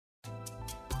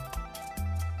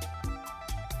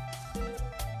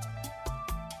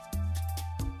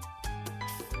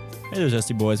Hey there,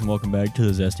 Zesty Boys, and welcome back to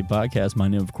the Zesty Podcast. My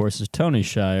name, of course, is Tony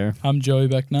Shire. I'm Joey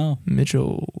Becknell.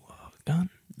 Mitchell Gunn.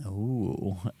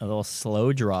 Ooh, a little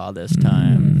slow draw this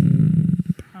time.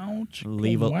 Ouch.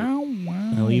 Leaving,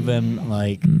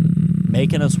 like,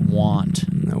 making us want.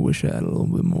 I wish I had a little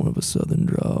bit more of a southern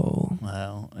drawl.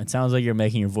 Well, it sounds like you're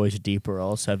making your voice deeper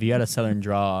also. If you got a southern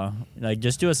draw, like,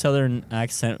 just do a southern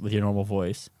accent with your normal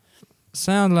voice.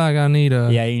 Sound like I need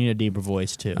a... Yeah, you need a deeper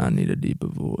voice, too. I need a deeper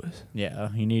voice. Yeah,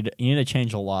 you need to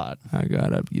change a lot. I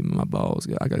gotta give my balls.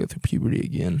 I gotta go through puberty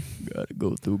again. Gotta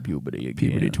go through puberty again.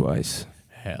 Puberty twice.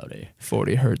 Howdy.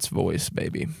 40 hertz voice,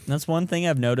 baby. That's one thing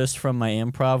I've noticed from my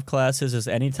improv classes is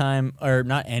anytime, or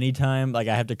not anytime, like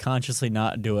I have to consciously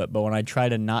not do it, but when I try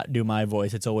to not do my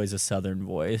voice, it's always a southern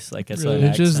voice. Like it's Really? an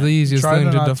It's just the accent. easiest Try thing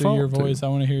to to not do default your to. voice. I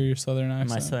want to hear your southern accent.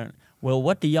 My southern. Well,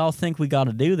 what do y'all think we got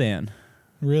to do then?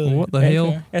 Really? What the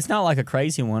hell? It's not like a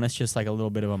crazy one. It's just like a little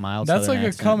bit of a mild That's southern like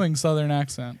accent. a coming southern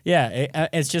accent. Yeah,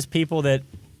 it's just people that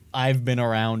I've been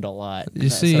around a lot. You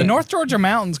see- The North Georgia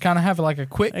mountains kind of have like a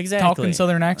quick talking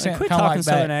southern accent. Quit Kinda talking like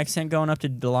southern that. accent going up to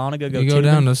Dahlonega. You go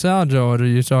down to South Georgia,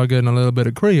 you start getting a little bit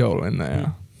of Creole in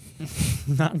there.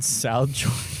 Not in South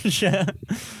Georgia.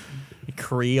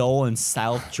 Creole in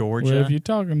South Georgia. Well, if you're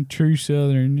talking true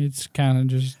southern, it's kind of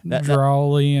just That-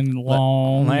 drawly and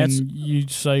long, that's- and you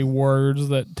say words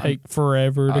that take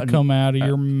forever to Uh, come out of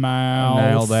your mouth.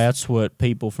 Now that's what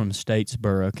people from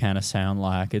Statesboro kind of sound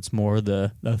like. It's more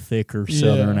the thicker Yeah.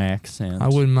 Southern accent. I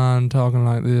wouldn't mind talking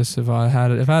like this if I had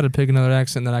to pick another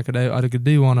accent that I could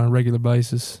do on a regular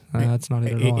basis. That's not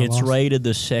it at all. I It's lost. rated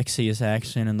the sexiest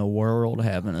accent in the world,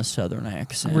 having a Southern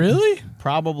accent. Really?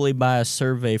 Probably by a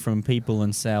survey from people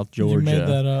in South Georgia. You made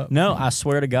that up. No, I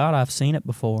swear to God, I've seen it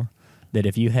before. That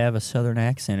if you have a Southern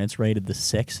accent, it's rated the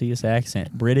sexiest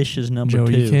accent. British is number Joe,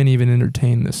 2. you can't even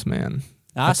entertain this man.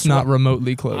 I That's swear- not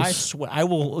remotely close. I swear, I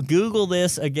will Google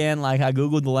this again, like I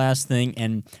Googled the last thing,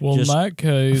 and Well, just in that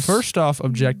case, First off,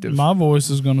 objective. my voice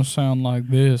is going to sound like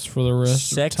this for the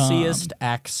rest of the time. sexiest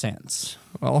accents.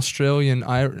 Australian,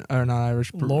 or not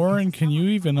Irish. Lauren, can you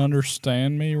even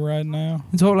understand me right now?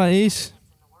 You talk like this.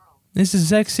 This is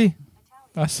sexy.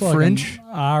 That's like French? an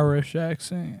Irish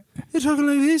accent. You're talking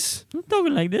like this. I'm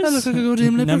talking like this. I look like a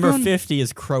goddamn Number leprechaun. 50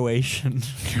 is Croatian.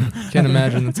 Can't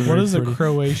imagine. That's a What very does a pretty.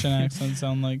 Croatian accent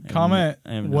sound like? Comment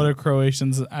I have what no- a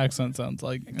Croatian's accent sounds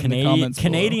like in the comments below.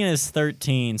 Canadian is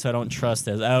 13, so I don't trust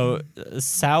this. Oh,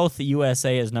 South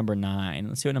USA is number 9.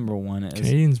 Let's see what number 1 is.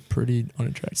 Canadian's pretty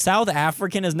unattractive. South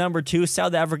African is number 2.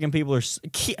 South African people are...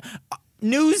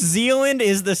 New Zealand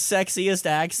is the sexiest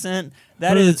accent. That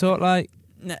What do they is... talk like?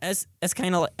 That's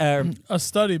kind of like... A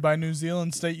study by New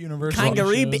Zealand State University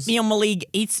Kangaroo shows- bit me on my leg.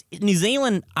 It's New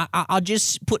Zealand. I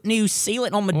just put New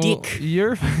Zealand on my Well, dick.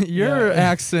 your Yeah.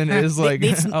 accent is like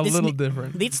It's- a it's little New-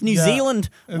 different. It's New Yeah. Zealand.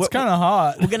 It's kind of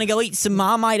hot. We're gonna go eat some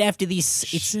Marmite after this.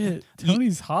 It's, Shit,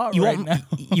 Tony's hot you right want now.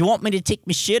 you want me to take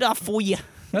my shit off for you?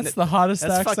 That's the hottest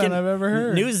That's accent fucking I've ever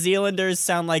heard. New Zealanders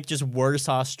sound like just worse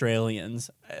Australians.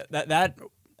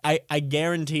 I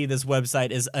guarantee this website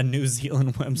is a New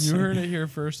Zealand website. You heard it here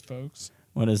first, folks.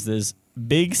 What is this?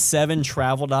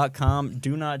 Big7travel.com.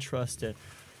 Do not trust it.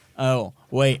 Oh,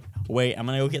 wait. I'm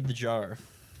gonna go get the jar.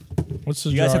 What's the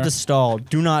You jar? guys have to stall.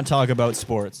 Do not talk about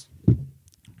sports.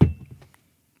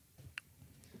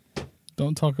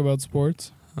 Don't talk about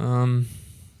sports. Um.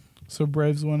 So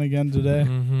Braves win again today.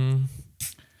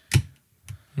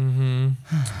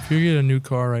 If you get a new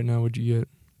car right now, what'd you get?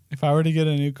 If I were to get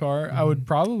a new car, I would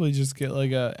probably just get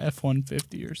like a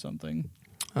F-150 or something.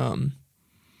 An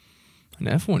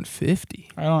F-150.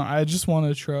 I just want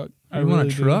a truck. I You want a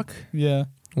really do. truck? Yeah.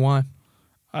 Why?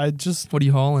 I just What are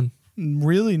you hauling?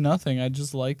 really nothing. I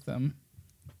just like them.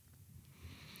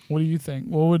 What do you think?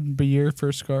 What would be your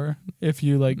first car if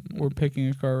you like were picking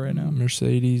a car right now?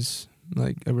 Mercedes,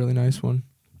 like a really nice one.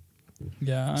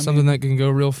 Yeah, Something that can go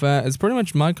real fast. It's pretty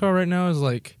much my car right now is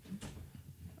like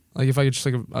if I could just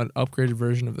like an upgraded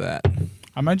version of that.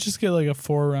 I might just get like a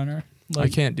 4Runner. Like I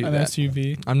can't do an that.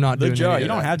 SUV. I'm not The doing jar. any You of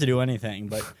don't that. have to do anything,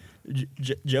 but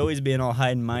Joey's being all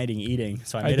hide and mighty eating.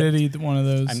 So I did eat one of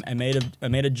those. I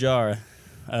made a jar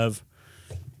of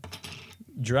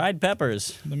dried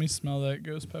peppers. Let me smell that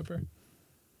ghost pepper.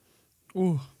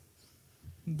 Ooh,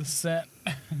 the scent.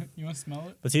 You want to smell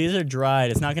it? But see, these are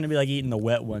dried. It's not going to be like eating the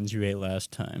wet ones you ate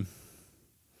last time.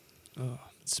 Oh,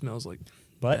 it smells like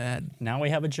But bad. now we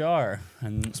have a jar,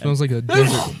 and It smells like a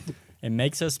desert. it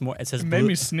makes us more. It says It made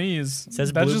me sneeze. it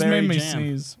says That just blueberry made me jam.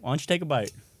 sneeze. Why don't you take a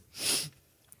bite?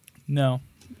 No,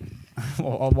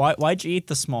 Well, why'd you eat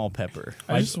the small pepper?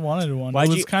 I just wanted one. It why'd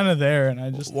was you- kind of there, and I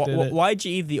just did it. Why'd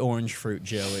you eat the orange fruit,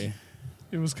 Joey?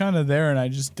 It was kind of there, and I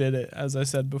just did it, as I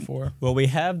said before. Well, we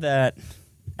have that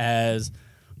as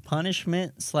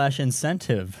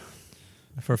punishment/incentive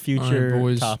for future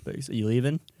boys. topics. Are you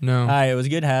leaving? No. Hi, it was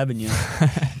good having you.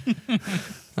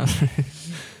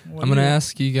 I'm gonna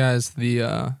ask you guys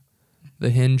the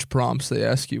Hinge prompts they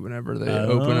ask you whenever they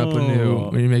open up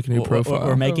when you make a new profile.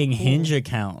 We're making Oh, cool. Hinge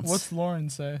accounts. What's Lauren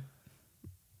say?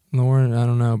 Lauren, I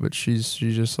don't know, but she's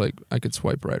just like I could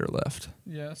swipe right or left,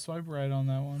 Yeah, swipe right on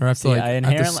that one. or I have to See, like I I have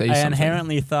to say something.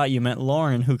 inherently thought you meant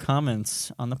Lauren, who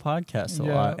comments on the podcast a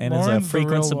Yeah, lot and is a Lauren's the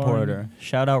frequent real supporter. Lauren.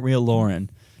 Shout out, real Lauren.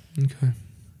 Okay.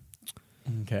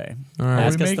 Okay. All Are right.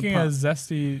 Ask we us the making a prompt.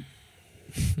 zesty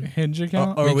Hinge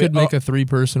account? Or we we- could make or- a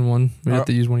 3-person one. We or- have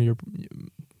to use one of your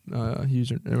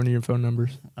one of your phone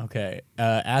numbers. Okay.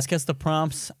 Ask us the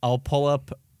prompts. I'll pull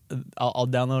up. I'll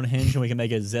download Hinge and we can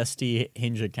make a zesty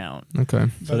Hinge account. Okay.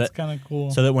 so That's that- kind of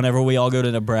cool. So that whenever we all go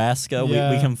to Nebraska, we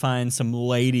Yeah. can find some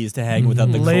ladies to hang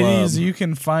without the Ladies, club. you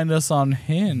can find us on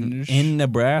Hinge. In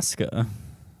Nebraska.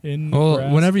 In Well,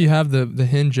 Nebraska. whenever you have the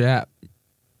Hinge app,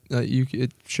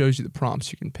 it shows you the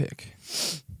prompts you can pick.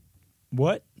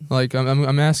 What? Like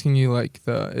I'm asking you, like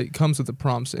it comes with the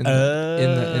prompts in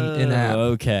app.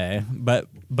 Okay,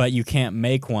 but you can't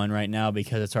make one right now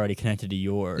because it's already connected to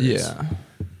yours. Yeah,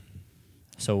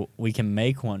 So we can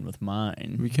make one with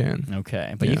mine. we can.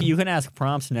 Okay, but Yeah. you can ask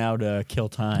prompts now to kill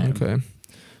time. Okay.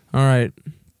 All right.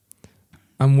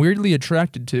 I'm weirdly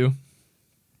attracted to.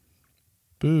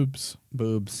 boobs.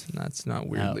 Boobs. That's not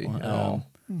weirdly Oh, at oh. all.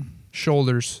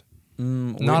 Shoulders,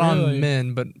 Mm, not Really? on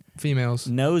men, but females.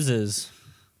 noses.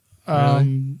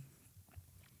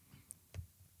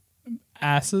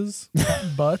 Asses,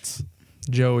 butts,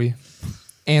 Joey,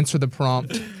 answer the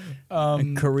prompt.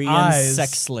 Korean eyes.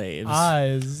 sex slaves.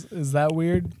 Eyes. Is that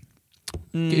weird?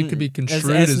 It could be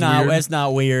construed it's as not, weird. It's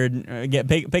not weird.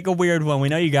 Pick a weird one. We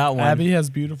know you got one. Abby has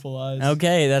beautiful eyes.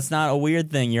 Okay, that's not a weird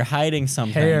thing. You're hiding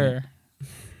something. Hair.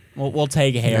 We'll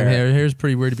take hair. Hair's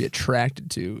pretty weird to be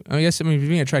attracted to. I guess if you're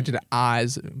being attracted to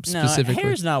eyes specifically. No,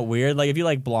 hair's not weird. Like if you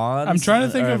like blondes. I'm trying to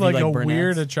think or of if you like a brunettes.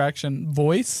 weird attraction.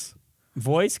 Voice.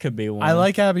 Voice could be one. I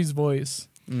like Abby's voice.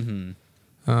 Mm-hmm.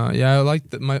 Yeah, I like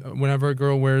whenever a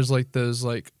girl wears like those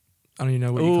like I don't even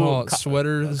know what you call it,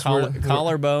 sweaters.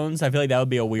 Collarbones. I feel like that would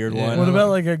be a weird Yeah. one. What about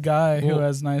like a guy who Well,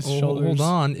 has nice shoulders? Hold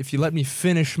on, if you let me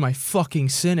finish my fucking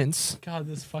sentence. God,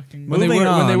 this fucking. When they Moving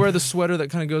on. wear the sweater that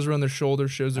kind of goes around their shoulder,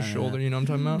 shows their shoulder. You know what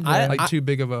I'm talking about? I- Too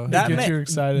big of a. that Get ma- you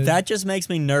excited. That just makes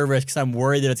me nervous because I'm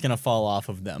worried that it's gonna fall off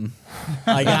of them.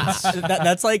 Like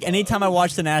that's like anytime I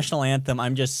watch the national anthem,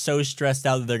 I'm just so stressed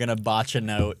out that they're gonna botch a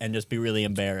note and just be really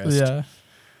embarrassed. Yeah.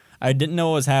 I didn't know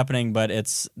what was happening, but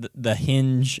it's the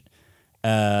Hinge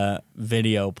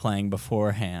video playing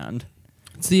beforehand.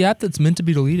 It's the app that's meant to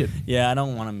be deleted. Yeah, I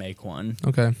don't want to make one.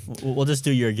 Okay. We'll just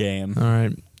do your game. All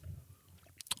right.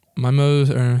 My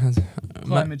most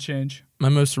Climate change. my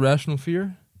most irrational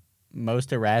fear.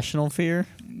 Most irrational fear?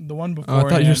 The one before. Oh, I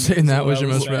thought you were saying that was your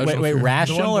most Wait, rational wait, fear.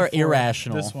 rational or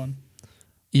irrational? This one.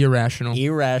 Irrational.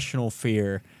 Irrational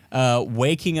fear.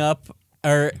 Waking up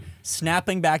or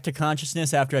snapping back to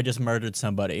consciousness after I just murdered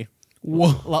somebody.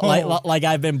 Whoa. Like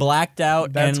I've been blacked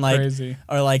out That's and like crazy.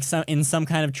 or like in some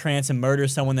kind of trance and murder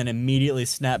someone, then immediately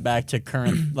snap back to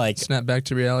current like Snap back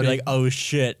to be reality. like oh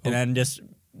shit, and then just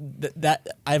that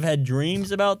I've had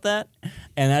dreams about that,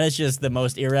 and that is just the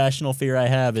most irrational fear I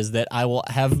have is that I will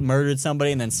have murdered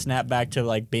somebody and then snap back to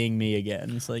like being me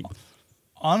again. It's like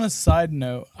On a side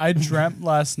note, I dreamt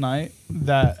last night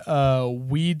that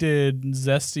we did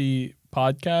Zesty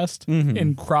podcast Mhm.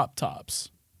 in crop tops.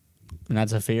 and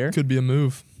that's a fear. Could be a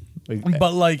move.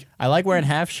 But like, I like wearing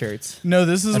half shirts. no,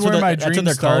 this is That's where what my that's what dream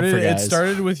they're called started. for It guys.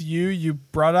 started with you. You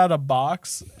brought out a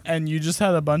box and you just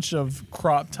had a bunch of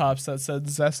crop tops that said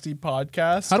Zesty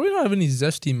podcast. How do we not have any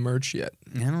zesty merch yet?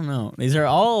 I don't know. These are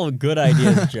all good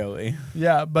ideas, Joey.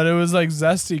 Yeah, but it was like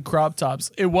Zesty crop tops.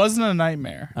 It wasn't a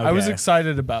nightmare. I was Okay.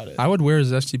 excited about it. I would wear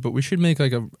zesty, but we should make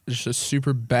like just a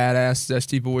super badass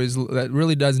zesty boys that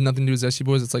really does nothing to do with zesty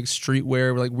boys. It's like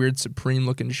streetwear, like weird Supreme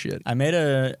looking shit. I made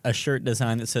a shirt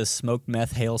design that says "Smoke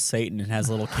Meth, Hail Satan" and has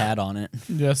a little cat on it.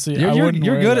 Yeah, see, You're, I you're, wouldn't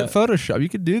you're wear good that. at Photoshop. You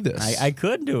could do this. I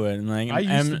could do it. And like, I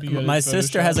used to be good at my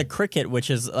sister has Photoshop. a Cricut, which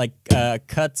is like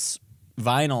cuts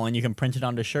vinyl, and you can print it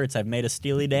onto shirts. I've made a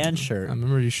Steely Dan shirt. I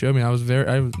remember you showed me.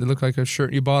 It looked like a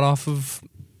shirt you bought off of,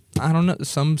 I don't know,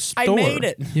 some store. I made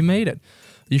it. You made it.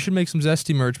 You should make some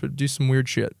zesty merch, but do some weird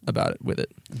shit about it with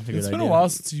it. That's a good It's been a idea. while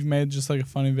since you made just like a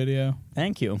funny video.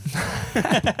 Thank you.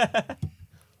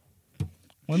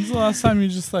 When's the last time you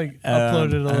just like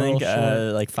uploaded a I little think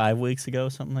short? like 5 weeks ago,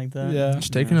 something like that. Yeah.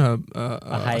 Just taking a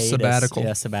hiatus, sabbatical.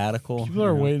 Yeah, sabbatical. People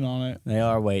are waiting on it. They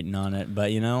are waiting on it,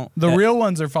 but The real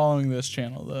ones are following this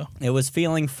channel though. it was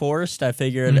feeling forced. I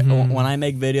figured when I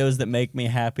make videos that make me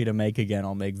happy to make again,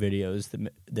 I'll make videos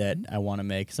that I want to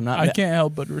make. 'Cause I can't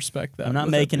help but respect that. I'm not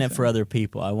with making it everything. for other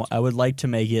people. I would like to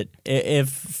make it. If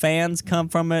fans come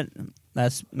from it,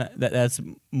 that's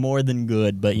more than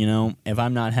good. But if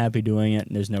I'm not happy doing it,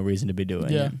 there's no reason to be doing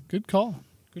it. Yeah, good call.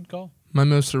 Good call. My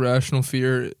most irrational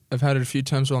fear, I've had it a few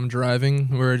times while I'm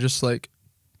driving, where I just like,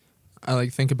 I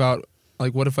like think about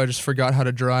like, what if I just forgot how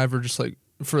to drive, or just like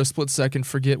for a split second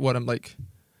forget what I'm like.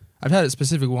 I've had it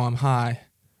specific while I'm high,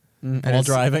 While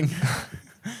driving.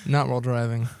 not while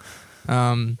driving,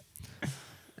 and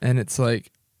it's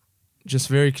like just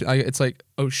very. It's like,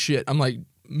 oh shit, I'm like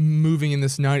moving in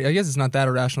this 90. I guess it's not that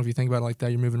irrational if you think about it like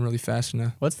that. You're moving really fast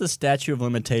enough. What's the statute of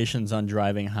limitations on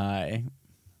driving high?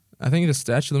 I think the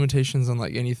statute of limitations on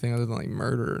like anything other than like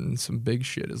murder and some big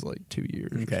shit is like 2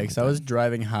 years. Okay, because I was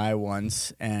driving high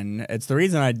once, and it's the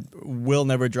reason I will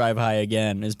never drive high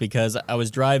again is because I was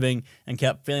driving and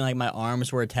kept feeling like my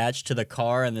arms were attached to the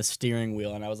car and the steering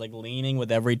wheel, and I was like leaning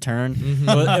with every turn.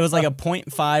 It was like a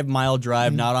 0.5 mile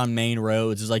drive, not on main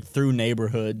roads. It was like through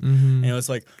neighborhood, and it was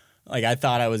like I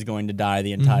thought I was going to die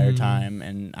the entire time,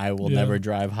 and I will never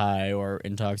drive high or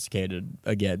intoxicated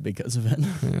again because of it.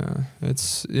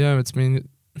 It's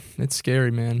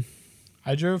scary, man.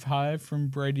 I drove high from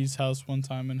Brady's house one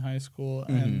time in high school,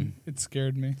 and it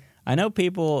scared me. I know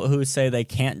people who say they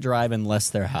can't drive unless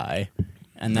they're high,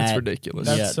 and That's ridiculous.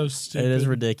 That's so stupid. It is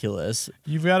ridiculous.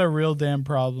 You've got a real damn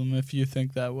problem if you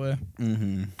think that way.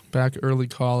 Back early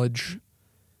college,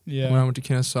 Yeah. when I went to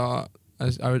Kennesaw,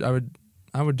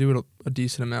 I would do it a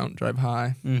decent amount, drive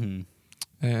high,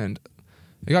 and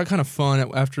it got kind of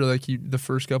fun after like the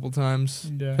first couple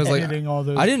times. Yeah. Because like Hitting all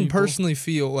those I didn't people. personally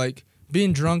feel like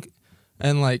being drunk,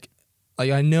 and like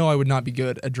I know I would not be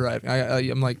good at driving.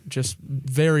 I'm like just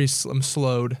I'm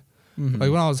slowed.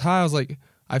 Like when I was high, I was like,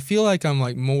 I feel like I'm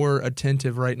like more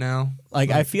attentive right now.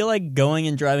 Like I feel like going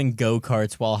and driving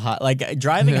go-karts while high. Like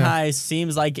driving high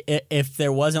seems like if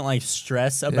there wasn't like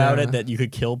stress about it that you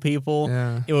could kill people,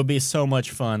 it would be so much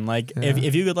fun. Like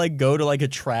if you could like go to like a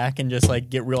track and just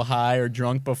like get real high or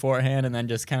drunk beforehand and then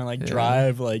just kind of like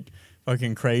drive like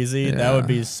fucking crazy, that would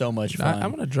be so much fun. I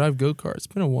want to drive go-karts. It's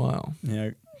been a while.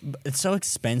 Yeah. It's so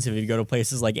expensive if you go to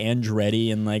places like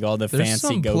Andretti and like all the There's fancy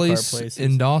some go-kart place places.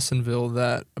 in Dawsonville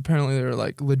that apparently they're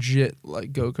like legit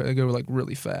like go-kart. They go like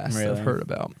really fast. Really? I've heard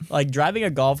about. Like driving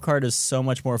a golf cart is so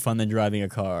much more fun than driving a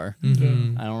car. I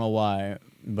don't know why,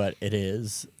 but it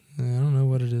is. Yeah, I don't know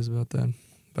what it is about that,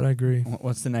 but I agree.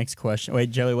 What's the next question? Wait,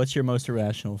 Joey, what's your most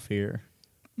irrational fear?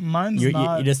 Mine's You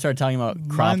not. just started talking about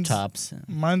crop tops.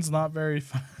 Mine's not very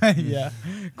fun. Yeah,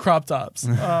 crop tops.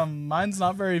 Mine's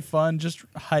not very fun. Just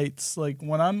heights. Like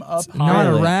when I'm up high. Not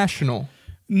Really? irrational.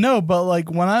 No, but like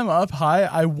when I'm up high,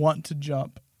 I want to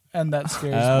jump, and that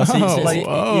scares Oh, me. so you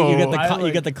get I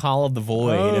you get the call of the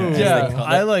void. Oh. It's Yeah, the call-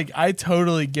 I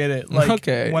totally get it. Like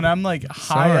Okay. when I'm like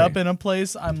high Sorry. up in a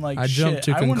place, I'm like, I jump shit,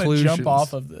 to I want to conclusions. jump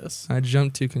off of this. I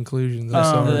jumped to conclusions. I'm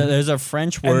sorry. There's a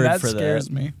French And word that for scares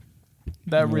that. me.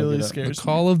 That Look really it up. The scares me.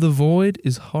 call of the void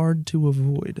is hard to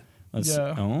avoid.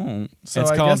 Yeah. Oh. So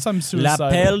It's I called guess I'm suicidal.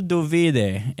 L'appel du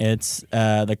vide. It's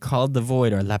the call of the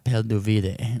void or l'appel du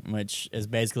vide, which is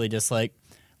basically just like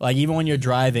even when you're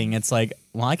driving, it's like,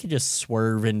 well, I could just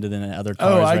swerve into the other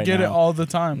cars. Oh, I right get it now. all the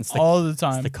time. It's the- All the It's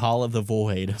time. the call of the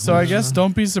void. So I guess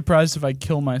don't be surprised if I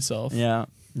kill myself. Yeah.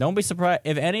 Don't be surprised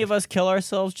if any of us kill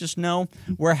ourselves. Just know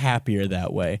we're happier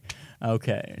that way.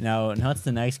 Okay. Now it's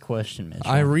the next question, Mitch.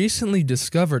 I recently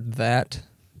discovered that.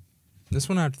 This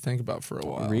one I have to think about for a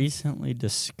while. recently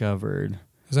discovered.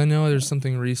 Because I know there's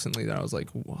something recently that I was like,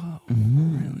 whoa.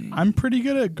 Really? I'm pretty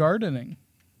good at gardening.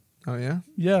 Oh, yeah?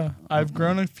 Yeah, I've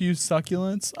grown a few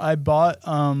succulents. I bought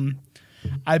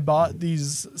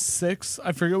these 6.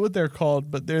 I forget what they're called,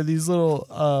 but they're these little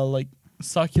like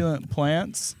succulent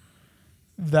plants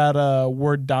that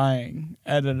were dying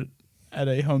at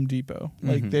a Home Depot.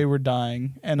 Like they were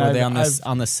dying, and Were they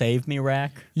on the Save Me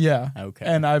rack? yeah. Okay.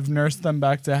 And I've nursed them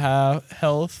back to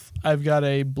health. I've got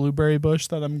a blueberry bush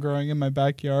that I'm growing in my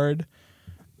backyard.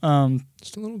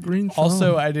 Just a little green thumb.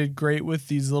 Also, I did great with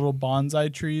these little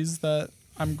bonsai trees that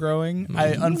I'm growing.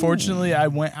 Unfortunately, I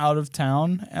went out of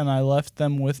town and I left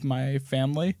them with my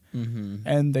family,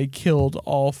 and they killed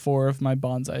all 4 of my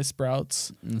bonsai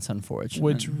sprouts, That's unfortunate.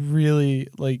 which really,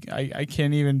 like, I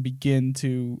can't even begin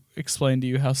to explain to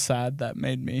you how sad that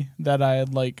made me. That I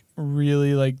had like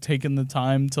really like taken the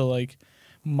time to like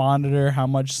monitor how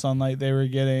much sunlight they were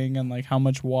getting and like how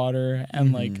much water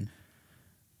and like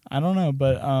I don't know,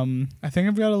 but I think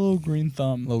I've got a little green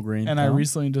thumb. Little green and I thumb?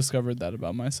 recently discovered that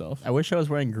about myself. I wish I was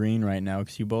wearing green right now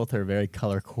because you both are very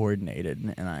color coordinated,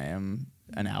 and I am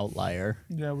an outlier.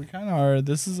 Yeah, we kind of are.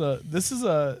 This is a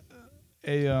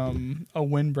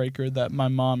windbreaker that my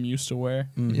mom used to wear.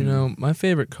 You know, my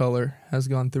favorite color has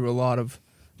gone through a lot of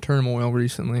turmoil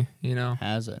recently. You know,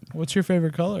 Has it? What's your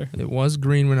favorite color? it was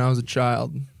green when I was a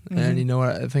child, Mhm. and you know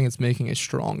what? I think it's making a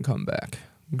strong comeback.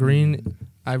 Green.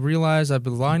 I realized I've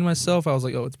belied myself. I was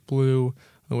like, oh, it's blue.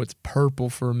 Oh, it's purple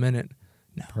for a minute.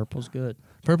 No, Purple's good.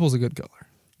 purple's a good color.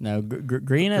 No,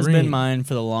 green has Green. been mine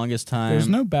for the longest time. There's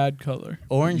no bad color.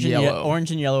 Orange and Yellow.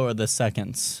 orange and yellow are the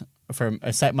seconds. For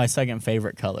my second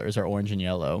favorite colors are orange and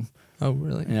yellow. Oh,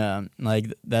 really? Yeah,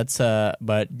 like that's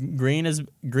but green is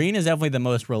definitely the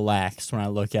most relaxed when I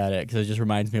look at it because it just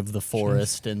reminds me of the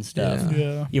forest and stuff. Yeah.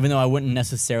 Yeah. Even though I wouldn't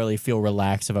necessarily feel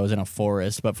relaxed if I was in a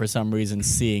forest, but for some reason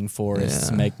seeing forests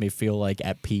Yeah. make me feel like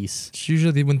at peace. It's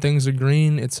usually when things are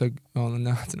green, it's a. Oh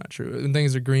no, that's not true. When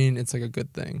things are green, it's like a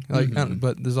good thing. Like, I don't-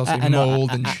 but there's also I know, mold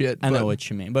and shit. I know but- what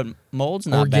you mean, but mold's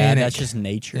not Organic. bad. That's just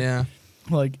nature. Yeah.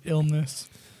 Like illness.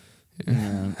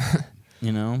 Yeah.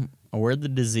 You know, we're the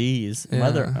disease.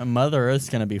 Yeah. Mother Earth's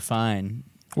gonna be fine.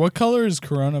 What color is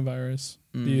coronavirus,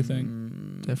 do you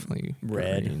think? Definitely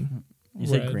Red. green. You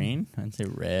say Red. green? I'd say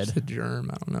It's red. a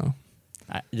germ. I don't know.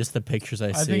 Just the pictures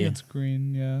I see. I think it's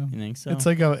green, yeah. You think so? It's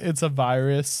like it's a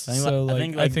virus. I think So like- I like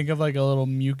think I like- think of like a little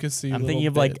mucusy. I'm little thinking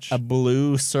of like bitch. a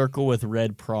blue circle with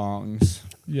red prongs.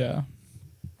 Yeah.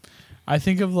 I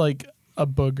think of like a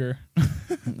booger.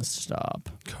 Stop.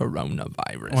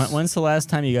 Coronavirus. When's the last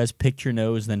time you guys picked your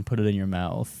nose, then put it in your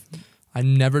mouth? I've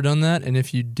never done that, and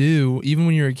if you do, even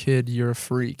when you're a kid, you're a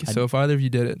freak. I- So if either of you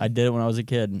did it, I did it when I was a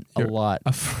kid. A You're- lot.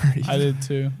 a freak. I did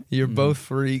too. You're Mhm. both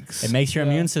freaks. It makes your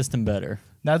Yeah. immune system better.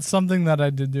 That's something that I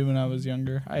did do when I was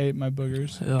younger. I ate my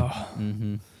boogers, Ugh.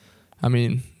 Mm-hmm. I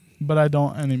mean, but I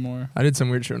don't anymore. I did some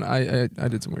weird shit. I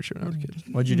did some weird shit when I was a kid.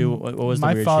 What'd you do? What was the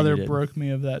My weird father shit you did? broke me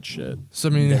of that shit. So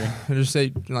I mean, Did I just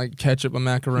ate like ketchup and He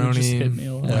macaroni. just hit me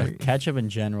a lot. like, Ketchup in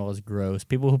general is gross.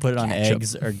 People who put it on Ketchup.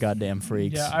 eggs are goddamn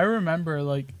freaks. Yeah, I remember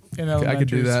like in I elementary could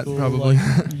do that, school, probably.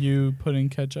 like, you putting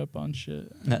ketchup on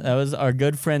shit. That was our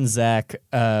good friend Zach.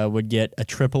 Would get a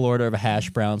triple order of hash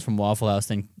browns from Waffle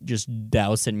House, and just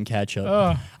douse it in ketchup.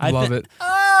 Ugh. I love thi- it.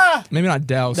 Maybe not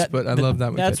douse, but I love that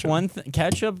with That's ketchup. one thing.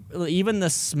 Ketchup, even the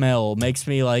smell makes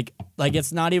me like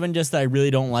it's not even just that I really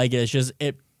don't like it. It's just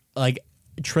it like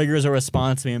triggers a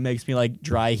response to me. It makes me like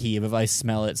dry heave if I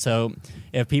smell it. So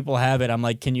if people have it, I'm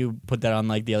like, can you put that on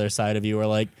like the other side of you, or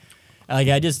like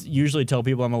I just usually tell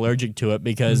people I'm allergic to it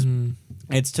because Mhm.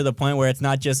 it's to the point where it's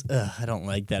not just I don't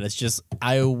like that. It's just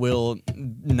I will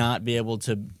not be able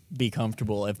to be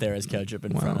comfortable if there is ketchup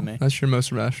in front of me. That's your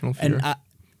most irrational fear.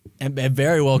 And it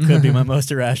very well could be my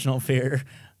most irrational fear.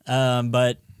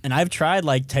 But I've tried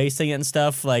like tasting it and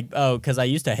stuff like because I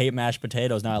used to hate mashed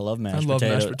potatoes. Now I love mashed love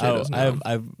potatoes. mashed potatoes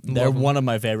now. They're Love 'em. one of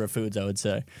my favorite foods, I would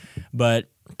say. But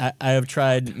I have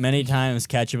tried many times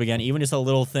ketchup again, even just a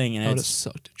little thing, I and would have it's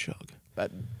sucked a chug.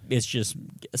 it's just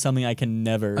something I can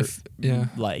never yeah.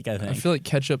 like. I think. I feel like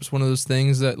ketchup's one of those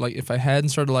things that, like, if I hadn't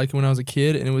started liking when I was a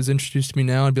kid and it was introduced to me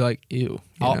now, I'd be like, ew. you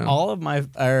know? all of my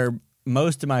or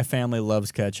most of my family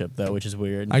loves ketchup though, which is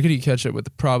weird. I could eat ketchup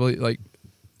with probably, like,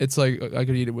 it's like I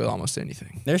could eat it with almost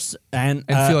anything. There's and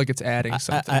Feel like it's adding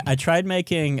something. I tried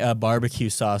making a barbecue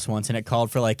sauce once, and it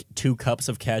called for like 2 cups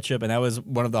of ketchup, and that was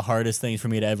one of the hardest things for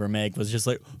me to ever make. Was just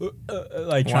like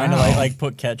trying to Wow. like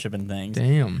put ketchup in things.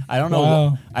 Damn. I don't know.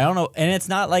 Wow. I don't know, and it's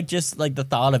not like just like the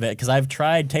thought of it because I've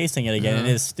tried tasting it again, and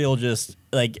Uh-huh. it's still just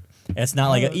like it's not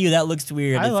like ew that looks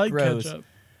weird. I it's like gross. ketchup.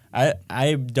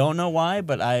 I don't know why,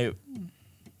 but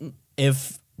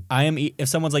if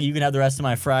someone's like you can have the rest of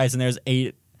my fries, and there's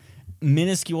a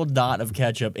minuscule dot of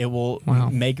ketchup, it will Wow.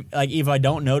 make like if I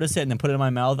don't notice it and then put it in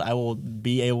my mouth, I will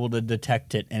be able to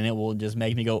detect it, and it will just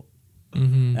make me go.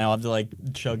 Mm-hmm. And I'll have to like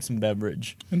chug some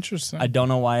beverage. Interesting. I don't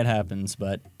know why it happens,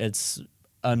 but it's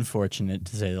unfortunate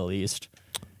to say the least.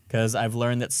 Because I've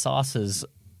learned that sauces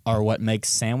are what makes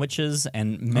sandwiches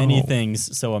and many Oh.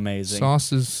 things so amazing.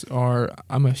 Sauces are.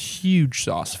 I'm a huge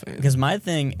sauce fan. Because my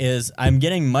thing is, I'm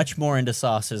getting much more into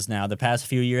sauces now. The past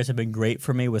few years have been great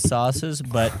for me with sauces,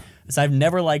 but so I've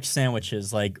never liked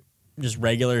sandwiches. Like just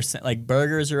regular, like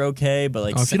burgers are okay, but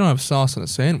like If you don't have sauce on a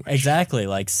sandwich, exactly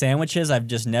like sandwiches, I've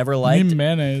just never I liked. need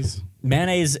mayonnaise.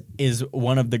 mayonnaise is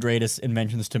one of the greatest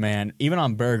inventions to man. Even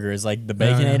on burgers, like the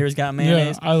Baconator's got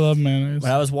mayonnaise. Yeah, I love mayonnaise.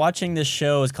 When I was watching this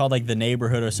show, it's called like The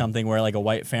Neighborhood or something, where like a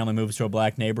white family moves to a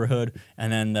black neighborhood,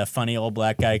 and then the funny old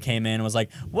black guy came in and was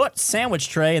like, "What sandwich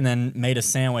tray?" and then made a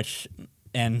sandwich,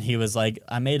 and he was like,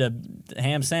 "I made a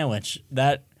ham sandwich."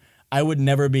 That I would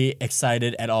never be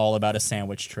excited at all about a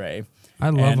sandwich tray. I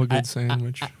love And a good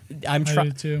sandwich. I'm I trying.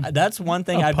 do too. That's one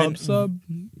thing A I've been. pub sub.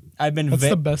 I've been That's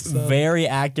the best sub. very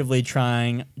actively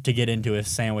trying to get into his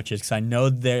sandwiches because I know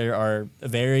they are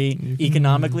very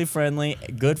economically friendly,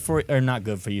 good for or not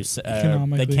good for you. They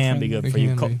Economically can be friendly. good They for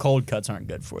you. can be. Cold cuts aren't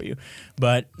good for you,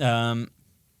 but I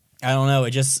don't know.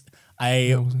 It just I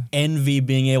That was it. envy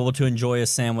being able to enjoy a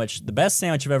sandwich. The best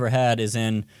sandwich I've ever had is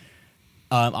in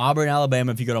Auburn,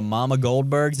 Alabama. If you go to Mama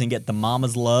Goldberg's and get the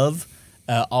Mama's Love.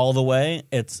 All the way,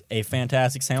 it's a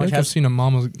fantastic I feel sandwich. like I've seen a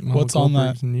Mama What's on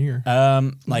Goldberg's in a year.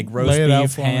 Like roast Lay it out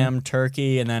beef, for me. ham,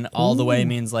 turkey, and then all the way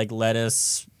means like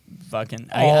lettuce, fucking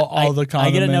All the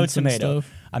I get a no condiments and tomato.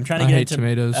 stuff. I'm trying to I get hate into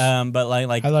tomatoes. but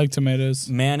like I like tomatoes.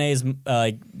 mayonnaise,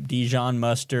 like Dijon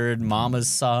mustard, Mama's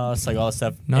sauce, like all that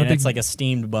stuff, Not a and big- it's like a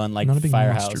steamed bun, like Not a big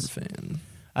Firehouse. mustard fan,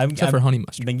 I've except for honey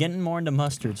mustard. been getting more into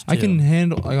mustards too. I can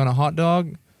handle like on a hot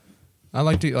dog. I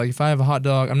like to like if I have a hot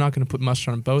dog, I'm not going to put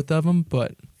mustard on both of them,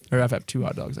 but or if I have 2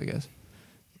 hot dogs, I guess.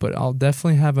 But I'll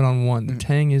definitely have it on one. The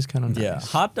tang is kind of nice. Yeah,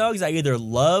 hot dogs I either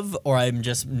love or I'm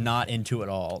just not into at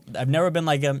all. I've never been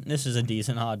like, this is a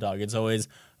decent hot dog. It's always,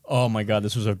 oh my god,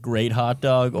 this was a great hot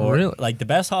dog. Or Really? like the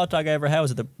best hot dog I ever had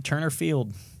was at the Turner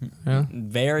Field. Yeah.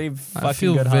 Very fucking I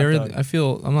feel good very. hot dog. I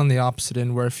feel I'm on the opposite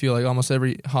end where I feel like almost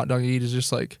every hot dog I eat is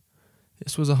just like,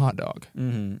 this was a hot dog.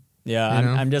 Mm-hmm. Yeah, You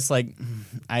know? I'm just like,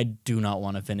 I do not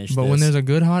want to finish But this. when there's a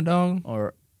good hot dog,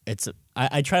 or it's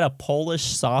I tried a Polish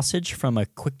sausage from a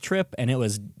Quick Trip and it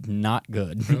was not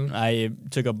good. Really? I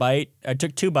took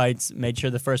 2 bites, made sure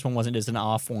the first one wasn't just an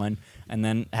off one, and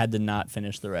then had to not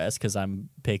finish the rest because I'm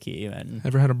picky. And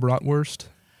ever had a bratwurst?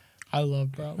 I love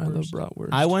bratwurst. I love bratwurst.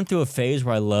 I went through a phase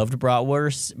where I loved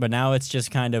bratwurst, but now it's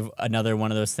just kind of another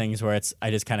one of those things where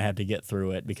I just kind of have to get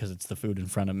through it because it's the food in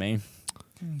front of me.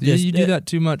 Yeah, Just- you do that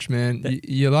too much, man.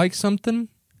 You like something,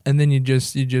 and then you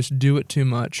just do it too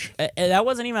much. That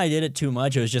wasn't even I did it too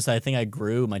much. It was just I think I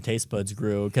grew. My taste buds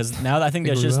grew because now I think They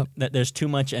there's grew just up. that there's too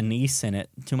much anise in it,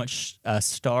 too much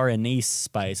star anise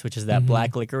spice, which is that Mhm.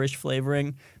 black licorice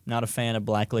flavoring. Not a fan of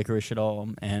black licorice at all,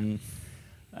 and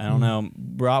I don't know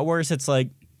bratwurst. It's like,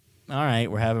 all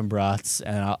right, we're having brats,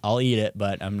 and I'll eat it,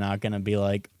 but I'm not gonna be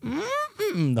like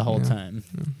the whole Yeah. time.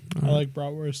 I like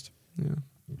bratwurst Yeah.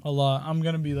 a lot. I'm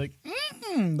gonna be like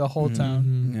the whole time.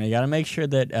 Mhm. You know, you got to make sure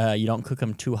that you don't cook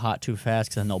them too hot too fast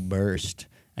because then they'll burst.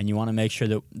 And you want to make sure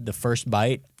that the first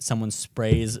bite, someone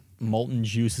sprays molten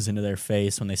juices into their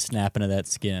face when they snap into that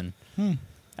skin.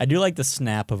 I do like the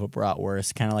snap of a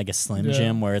bratwurst, kind of like a Slim Yeah.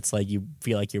 Jim, where it's like you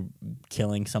feel like you're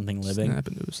killing something living. Snap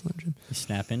into a Slim Jim. You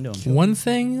snap into them. One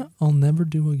thing I'll never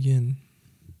do again.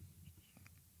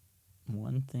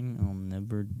 One thing I'll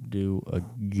never do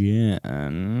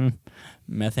again.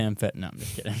 Methamphetamine. No, I'm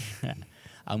just kidding.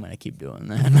 I'm going to keep doing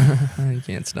that. You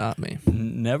can't stop me.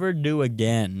 Never do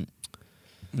again.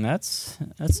 That's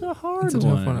a hard It's a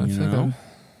tough one. I you think know?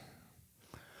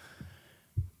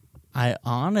 I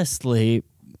honestly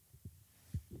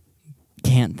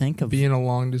can't think of. be in a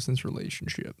long distance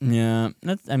relationship. Yeah,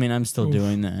 I mean, I'm still Oof.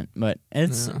 doing that, but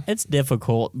it's Yeah.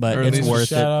 difficult, but Or at it's least worth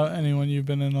Shout it. out anyone you've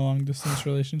been in a long distance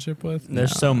relationship with.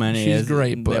 There's No, so many. she's it's-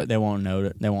 great, they- but- they won't know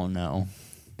it. They won't know.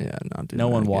 Yeah, not doing No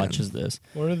that one again. watches this.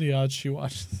 What are the odds she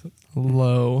watches it?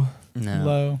 Low. No.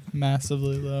 Low,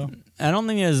 massively low. I don't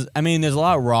think there's. I mean, there's a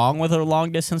lot wrong with a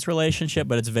long distance relationship,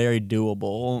 but it's very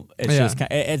doable. It's Yeah. just.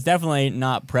 It's definitely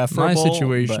not preferable. My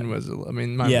situation but- was. I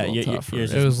mean, mine yeah, was a little tougher.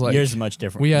 yours It was like yours is much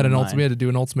different. we had than an mine. we had to do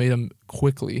an ultimatum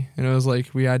quickly, and it was like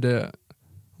we had to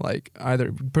like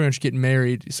either pretty much get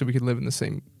married so we could live in the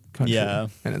same country. Yeah.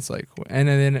 And it's like, and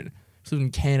then she lived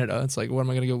in Canada. It's like, what am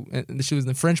I gonna go? And she was in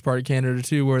the French part of Canada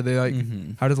too, where they like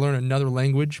Mhm. how to learn another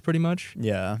language, pretty much.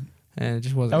 Yeah, And it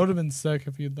just wasn't. That would have been sick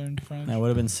if you'd learned French. that would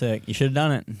have been sick. You should have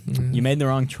done it. Mm. You made the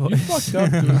wrong You choice. fucked up,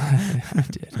 dude. I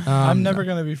did. I'm never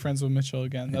gonna be friends with Mitchell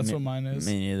again. That's Me- what mine is.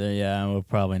 Me neither. Yeah, we'll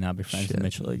probably not be friends Shit. with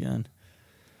Mitchell again.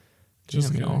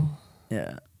 Just Damn, kidding. y'all.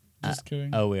 Yeah. Just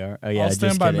kidding. Oh, we are. Oh, yeah. I'll stand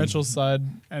just by kidding. Mitchell's side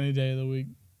any day of the week.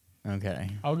 Okay.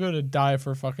 I'll go to die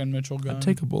for fucking Mitchell Gunn. I'd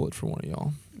take a bullet for one of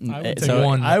y'all. I would, So take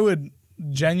one. I would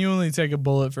genuinely take a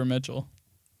bullet for Mitchell.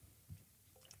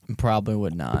 probably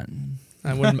would not.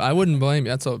 I wouldn't blame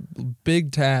you. That's a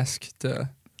big task to.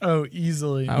 Oh,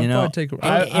 easily. I would You know, probably take.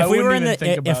 I- if we were wouldn't in even the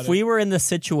think about we were in the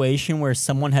situation where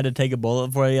someone had to take a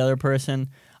bullet for the other person,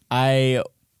 I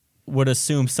would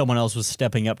assume someone else was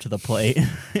stepping up to the plate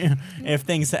if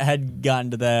things had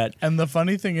gotten to that. And the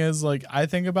funny thing is, like, I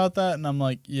think about that and I'm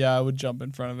like, yeah, I would jump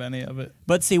in front of any of it.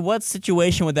 But see, what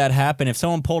situation would that happen if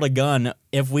someone pulled a gun?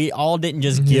 If we all didn't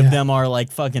just give them our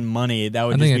like fucking money, that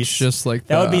would I just think be it's just like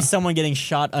that would be someone getting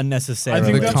shot I unnecessarily.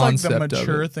 think the that's like the concept of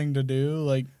mature it. thing to do.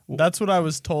 Like, that's what I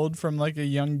was told from like a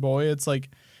young boy. It's like,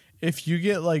 if you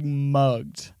get like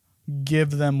mugged,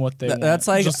 give them what they want. That's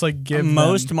like just like give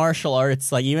most them. martial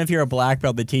arts. Like even if you're a black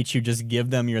belt, they teach you just give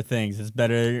them your things. It's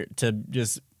better to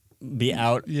just be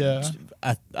out, Yeah.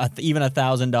 even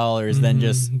 $1,000 than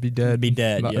just be dead. Be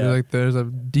dead. But, Yeah. Like there's a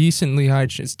decently high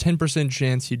chance, 10%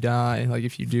 chance you die. Like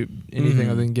if you do anything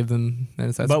other than give them, then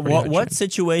that's. But a pretty high what chance.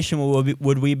 situation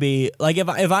would we be like if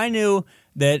I knew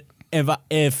that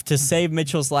if to save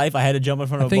Mitchell's life I had to jump in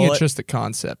front I of a think bullet? it's just the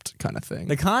concept kind of thing.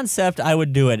 The concept, I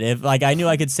would do it. If like I knew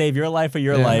I could save your life or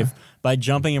your Yeah. life by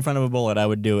jumping in front of a bullet, I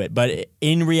would do it. But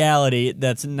in reality,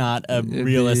 that's not a It'd be-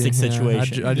 realistic yeah,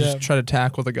 situation. I just Yeah. try to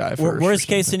tackle the guy first. or Worst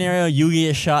case something. scenario, you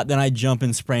get shot, then I jump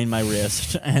and sprain my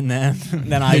wrist, and then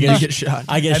I Then you get get shot.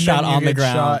 I get And shot then you on the get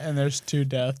ground. shot and there's 2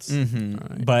 deaths.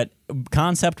 Mhm. But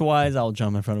concept wise, I'll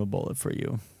jump in front of a bullet for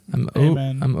you.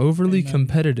 Amen. I'm overly Amen.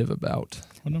 competitive about.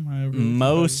 What am I over?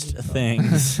 Most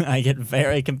things I get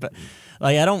very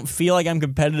like I don't feel like I'm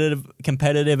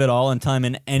competitive at all in time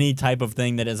in any type of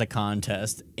thing that is a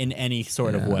contest in any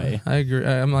sort of Yeah, way. I agree.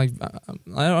 I'm like,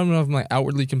 I don't know if I'm like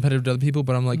outwardly competitive to other people,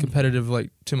 but I'm like competitive like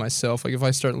to myself. Like if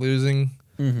I start losing,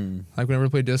 like whenever I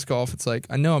play disc golf, it's like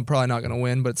I know I'm probably not gonna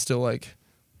win, but it's still like,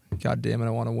 God damn it,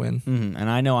 I want to win. And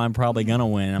I know I'm probably gonna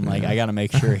win. I'm like I gotta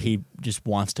make sure he just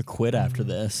wants to quit after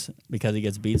this because he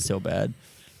gets beat so bad.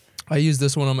 I used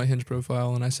this one on my Hinge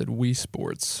profile, and I said Wii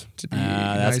Sports to be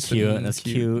That's nice cute. and That's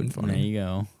cute cute. and funny. There you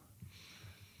go.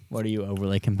 What are you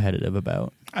overly competitive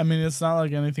about? I mean, it's not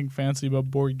like anything fancy, but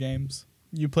board games.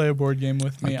 You play a board game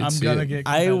with me, I can I'm see gonna it. get.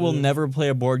 I will competitive. never play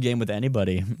a board game with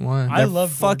anybody. Why? I They're love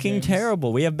board fucking games.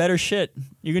 terrible. We have better shit.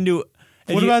 You can do.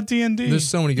 What about D&D? There's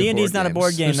so many good D&D is board not a games.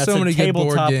 board game. There's That's so a many good board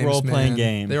tabletop games, role-playing man.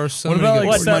 game. There are so What many about good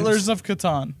like board Settlers games. of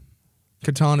Catan?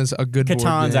 Catan is a good board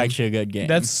Catan's game. actually a good game.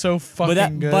 That's so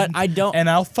fucking good. But I don't. and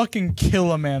I'll fucking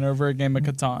kill a man over a game of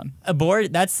Catan. A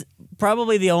board. That's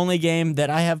probably the only game that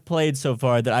I have played so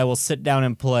far that I will sit down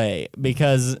and play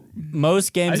because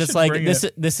most games I it's should like bring this.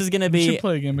 it. This is gonna We should be.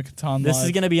 play a game of Catan This live.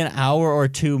 is gonna be an hour or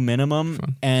two minimum,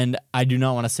 Fun. and I do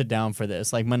not want to sit down for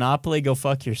this. Like Monopoly, go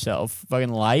fuck yourself. Fucking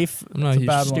life, I'm not It's a huge-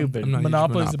 bad one. stupid. I'm not a huge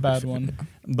Monopoly's a bad Monopoly one. fan.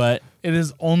 but It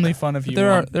is only fun if you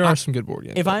But there want. are some good board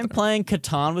games. if out I'm there. playing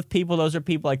Catan with people, those are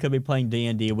people I could be playing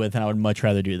D&D with, and I would much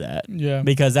rather do that Yeah.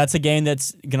 because that's a game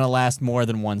that's gonna last more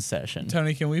than one session.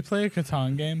 Tony, can we play a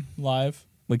Catan game live?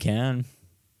 We can.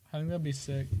 I think that'd be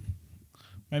sick.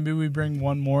 Maybe we bring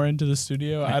one more into the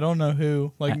studio. I don't know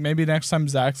who. Like maybe next time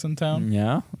Zach's in town.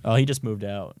 Yeah. Oh, he just moved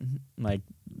out like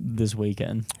this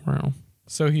weekend. Wow.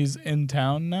 So he's in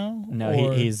town now? No,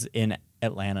 Or- he's in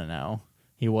Atlanta now.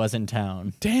 He was in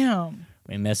town. Damn.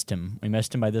 We missed him. We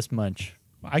missed him by this much.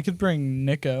 I could bring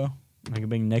Nico. We could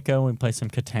bring Nico and play some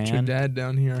Get your Catan. dad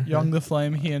down here. Young the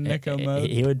Flame, he and Nico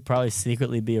mode. He would probably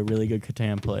secretly be a really good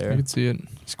Catan I player. can see it.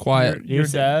 He's quiet. Do you Your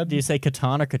say- dad? Do you say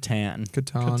Catan or Catan?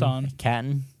 Catan. Catan.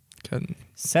 Catton? Catan.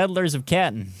 Settlers of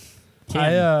Catton.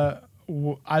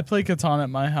 I play Catan at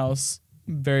my house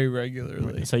very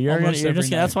regularly. So you're Almost every just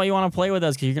that's night. why you want to play with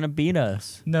us because you're gonna beat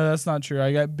us. No, that's not true.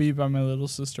 I got beat by my little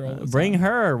sister all the Bring time.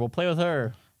 her. We'll play with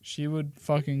her. She would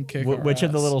fucking kick Which our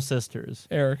of the ass. little sisters?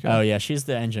 Erica. Oh yeah, she's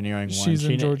the engineering one. She's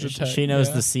in Georgia Tech, She knows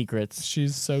yeah. the secrets.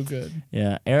 She's so good.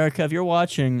 Yeah, Erica, if you're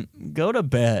watching, go to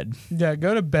bed. Yeah,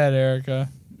 go to bed, Erica.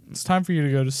 It's time for you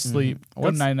to go to sleep. Go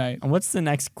What's- night night. And what's the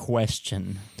next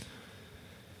question?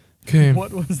 Okay.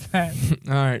 What was that?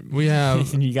 All right. We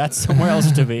have You got somewhere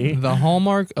else to be. the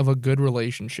hallmark of a good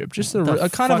relationship. Just The a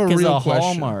kind of fuck a is real a question.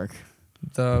 hallmark.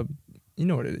 You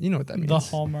know what that means. The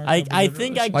hallmark. I- of a I good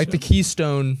think I- relationship. like the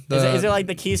keystone. Is it like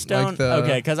the keystone? like the-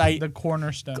 Okay, because I the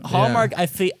cornerstone. hallmark. I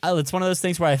feel it's one of those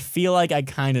things where I feel like I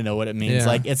kind of know what it means. Yeah.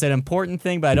 Like it's an important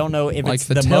thing, but I don't know if Like it's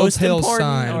the the most telltale important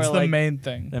sign. or It's the like main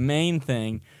thing. the main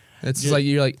thing. It's Ju- like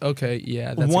you're like, okay,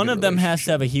 yeah. That's a One good of them has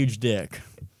to relationship. have a huge dick,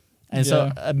 and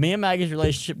so Yeah. me and Maggie's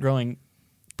relationship growing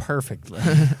perfectly.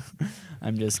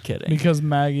 I'm just kidding. Because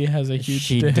Maggie has a huge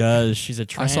She dick. does. She's a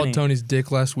tranny. I saw Tony's dick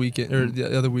last weekend or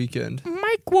the other weekend.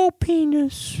 micro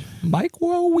penis.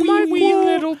 Micro wee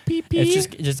little pee-pee. It's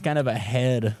just kind of a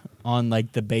head on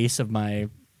like the base of my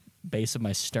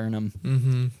sternum.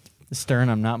 Mm-hmm. The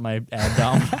sternum, not my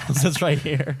abdominals. That's right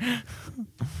here.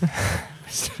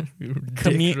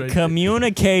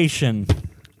 Communication.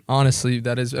 Honestly,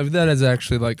 that is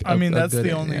actually like. I mean, a that's good,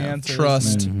 the only answer,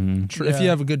 Trust. isn't Mhm. If you Yeah.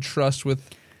 have a good trust with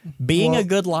Being Well- a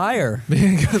good liar.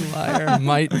 Being a good liar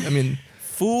might. I mean,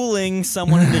 Fooling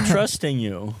someone into trusting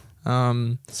you.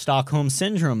 um, Stockholm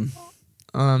Syndrome.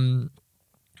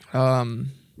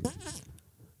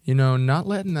 you know, not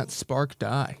letting that spark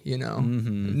die. You know,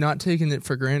 Mm-hmm. not taking it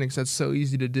for granted because that's so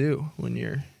easy to do when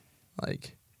you're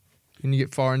like when you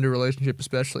get far into a relationship,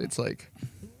 especially. It's like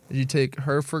you take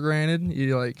her for granted.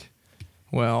 You're like,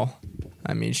 well,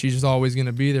 I mean, she's just always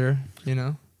gonna be there. You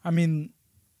know. I mean,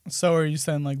 so are you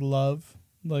saying like love,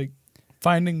 like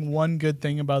finding one good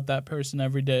thing about that person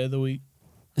every day of the week?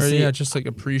 Or See, yeah, just like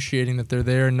appreciating that they're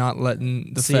there, and not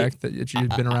letting the See, fact that you've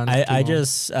been around. for too I long.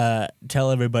 just tell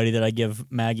everybody that I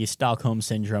give Maggie Stockholm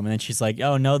Syndrome, and then she's like,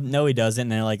 "Oh no, he doesn't." And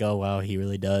they're like, "Oh wow, he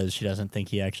really does." She doesn't think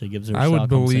he actually gives her. I would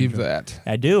Stockholm believe Syndrome. that.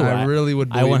 I do. I really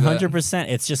would. I Believe 100%.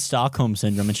 It's just Stockholm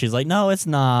Syndrome, and she's like, "No, it's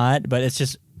not." But it's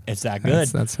just it's that good.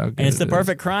 That's how good. And it's the it is.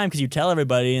 perfect crime because you tell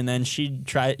everybody, and then she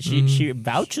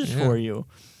vouches Yeah. for you.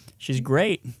 She's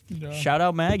great. Yeah. Shout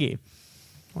out Maggie.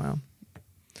 Wow.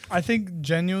 I think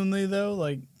genuinely though,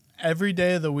 like every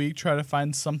day of the week, try to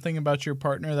find something about your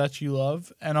partner that you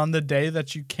love, and on the day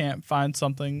that you can't find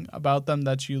something about them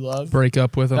that you love, Break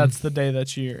up with them. that's the day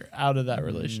that you're out of that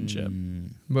relationship.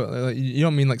 But like, you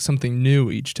don't mean like something new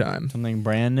each time. Something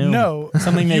brand new. No,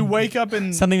 Something you they- wake up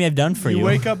and Something they've done for you. you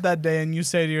wake up that day and you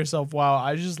say to yourself, "Wow,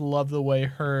 I just love the way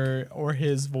her or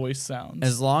his voice sounds."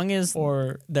 As long as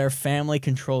or their family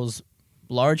controls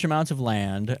large amounts of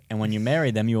land, and when you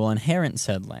marry them, you will inherit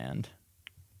said land.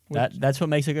 That's what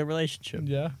makes a good relationship.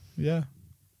 yeah.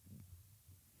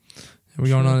 Are we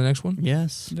going on to the next one?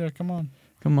 Yes. Yeah, come on.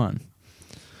 Come on.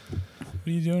 What are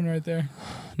you doing right there?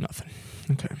 Nothing.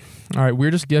 Okay. All right.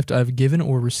 Weirdest gift I've given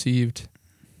or received.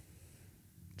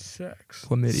 Sex.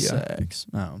 Chlamydia. Sex.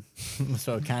 Oh.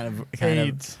 So kind of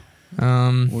AIDS.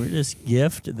 weirdest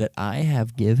gift that I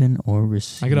have given or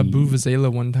received. I got a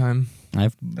Vuvuzela one time.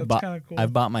 That's kind of cool.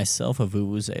 I've bought myself a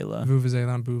Vuvuzela Vuvuzela,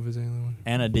 not Vuvuzela one.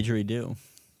 and a didgeridoo.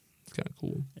 It's kind of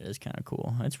cool. It is kind of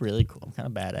cool. It's really cool. Kind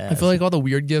of badass. I feel like all the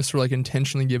weird gifts were like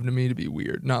intentionally given to me to be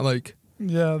weird, not like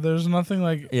Yeah, there's nothing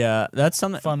like yeah, that's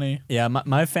something. funny. Yeah,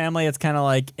 my family, it's kind of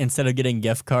like instead of getting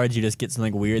gift cards, you just get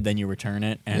something weird, then you return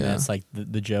it, and Yeah. that's like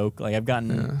the joke. Like I've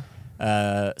gotten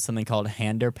something called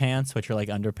hander pants, which are like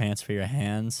underpants for your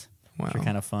hands, which wow. are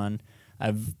kind of fun.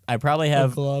 I probably A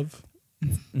have glove.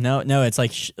 no, it's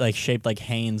like shaped like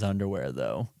Hanes underwear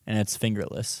though, and it's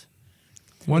fingerless.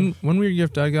 One weird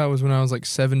gift I got was when I was like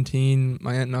 17.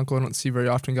 My aunt and uncle I don't see very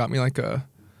often got me like it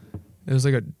was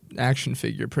like a action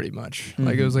figure pretty much.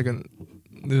 Like it was like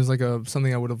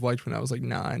something I would have liked when I was like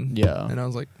 9. Yeah. And I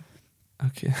was like,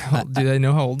 okay, do they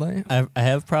know how old I am? I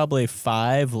have probably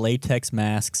 5 latex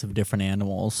masks of different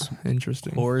animals: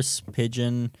 Interesting. horse,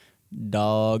 pigeon,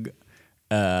 dog,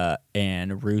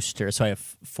 and rooster. So I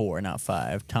have 4, not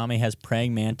 5. Tommy has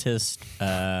praying mantis,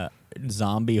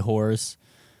 zombie horse,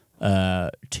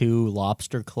 2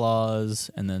 lobster claws,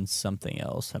 and then something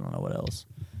else. I don't know what else.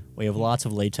 We have lots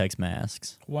of latex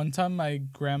masks. One time, my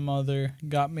grandmother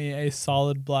got me a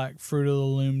solid black Fruit of the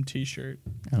Loom T-shirt,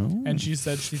 Oh. and she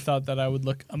said she thought that I would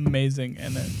look amazing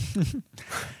in it.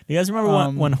 You guys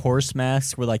remember when horse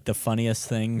masks were like the funniest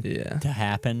thing Yeah. to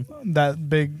happen? That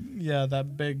big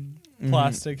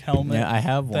plastic helmet. Yeah, I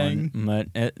have thing. one,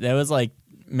 but that was like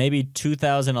maybe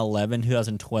 2011,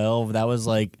 2012. That was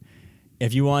like,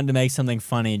 if you wanted to make something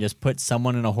funny, just put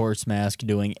someone in a horse mask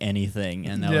doing anything,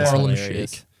 and that Yeah. was Harlem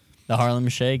hilarious. Shake. The Harlem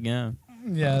Shake, yeah.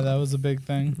 Yeah, that was a big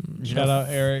thing. You Shout know, out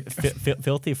Eric.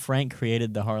 Filthy Frank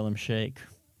created the Harlem Shake.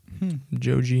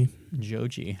 Joji.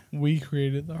 Joji, We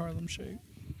created the Harlem Shake.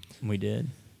 we did.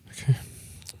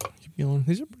 Keep going.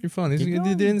 These are pretty fun. These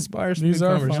Keep they inspire some These good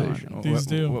are fun. conversation. These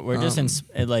do. We're just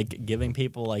like giving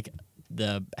people like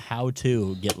the how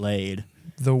to get laid.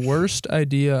 The worst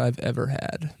idea I've ever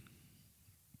had.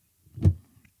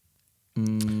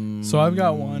 So I've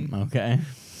got one. Okay.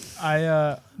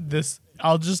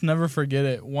 I'll just never forget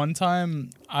it. One time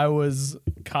I was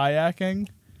kayaking,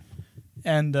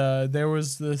 and there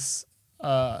was this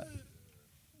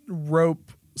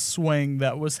rope swing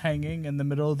that was hanging in the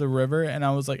middle of the river, and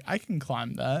I was like, I can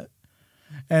climb that.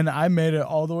 And I made it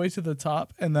all the way to the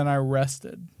top, and then I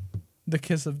rested. The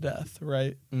kiss of death,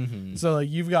 right? Mm-hmm. So like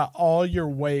you've got all your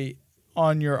weight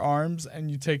on your arms, and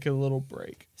you take a little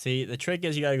break. See, the trick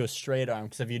is you gotta go straight arm,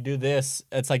 because if you do this,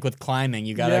 it's like with climbing.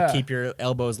 You gotta Yeah. keep your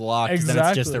elbows locked. 'Cause then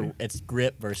it's just Exactly. it's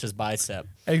grip versus bicep.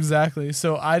 Exactly.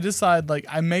 So I decide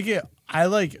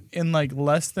in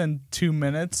less than 2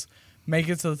 minutes, make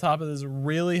it to the top of this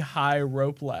really high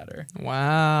rope ladder.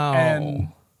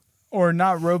 Wow. Or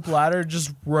not rope ladder,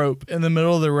 just rope in the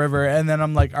middle of the river. And then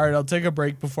I'm like, all right, I'll take a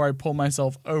break before I pull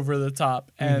myself over the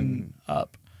top and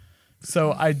up.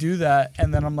 So I do that,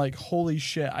 and then I'm like, holy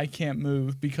shit, I can't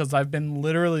move because I've been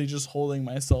literally just holding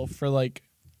myself for like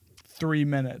 3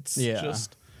 minutes. Yeah.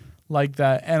 Just like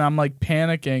that. And I'm like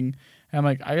panicking. And I'm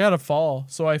like, I gotta fall.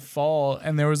 So I fall,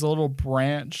 and there was a little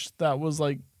branch that was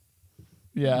like,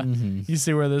 yeah, you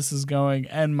see where this is going.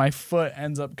 And my foot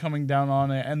ends up coming down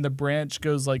on it, and the branch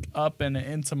goes like up and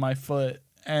into my foot.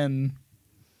 And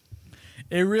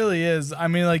it really is. I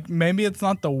mean, like, maybe it's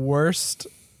not the worst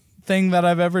thing that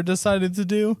I've ever decided to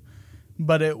do,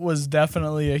 but it was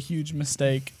definitely a huge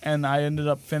mistake. And I ended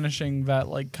up finishing that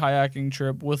like kayaking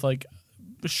trip with like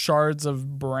shards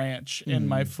of branch in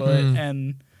my foot,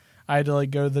 and I had to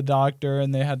like go to the doctor,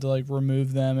 and they had to like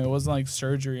remove them. It wasn't like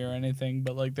surgery or anything,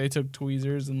 but like they took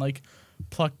tweezers and like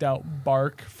plucked out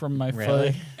bark from my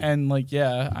Really? foot, and like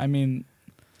I mean,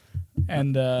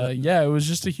 and it was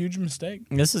just a huge mistake.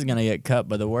 This is gonna get cut,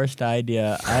 but the worst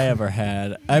idea I ever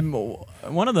had. I'm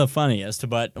one of the funniest,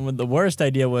 but the worst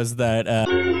idea was that.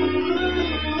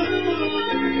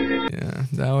 Yeah,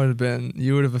 that would have been.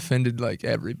 You would have offended like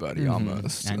everybody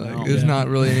almost. I know. Like, there's Yeah. not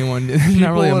really anyone. There's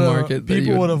not really a market. that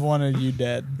People you would have wanted you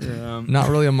dead. Not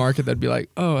really a market that'd be like,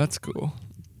 oh, that's cool.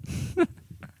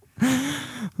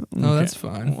 No, that's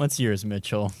fine. What's yours,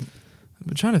 Mitchell? I've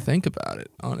been trying to think about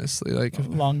it, honestly. Like,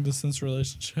 Long distance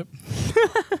relationship.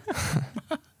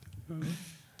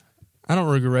 I don't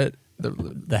regret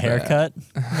The haircut?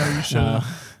 No, you shouldn't.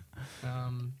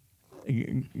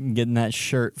 Getting that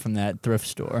shirt from that thrift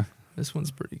store. This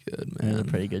one's pretty good, It's man. a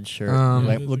pretty good shirt. Um,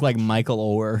 Look like Michael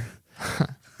Orr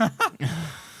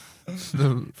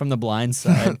The, from The Blind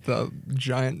Side. the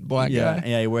giant black Yeah, guy.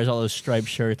 yeah, he wears all those striped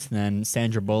shirts, and then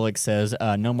Sandra Bullock says,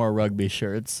 "No more rugby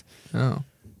shirts," Oh,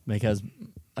 because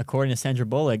according to Sandra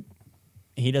Bullock,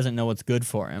 he doesn't know what's good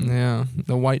for him. yeah.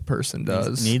 The white person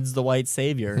does. Needs the white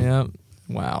savior. Yeah.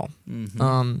 Wow.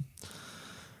 Mhm.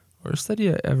 Worst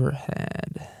idea I ever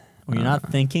had. Were you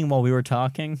not thinking while we were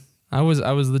talking? I was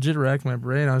legit racking my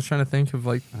brain. I was trying to think of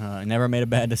like I never made a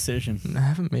bad decision. I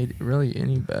haven't made really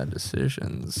any bad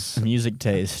decisions. Music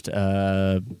taste.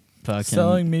 Fucking.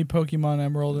 Selling me Pokemon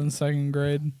Emerald in 2nd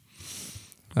grade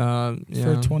Yeah,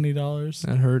 for $20.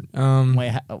 that hurt.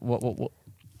 Wait,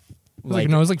 what?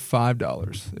 It was like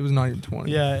 $5. It was not even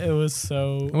 20. Yeah, it was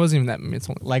so. It wasn't even that. It's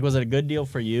only Like, was it a good deal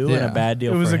for you and Yeah. a bad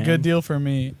deal It was for a him? good deal for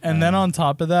me. And then on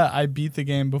top of that, I beat the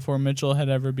game before Mitchell had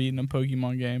ever beaten a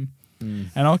Pokemon game.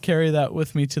 And I'll carry that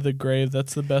with me to the grave.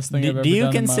 That's the best thing I've ever Do you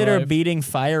done in my consider life. beating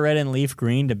Fire Red and Leaf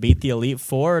Green to beat the Elite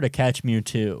Four or to catch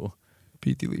Mewtwo?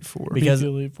 beat the Elite Four. Because the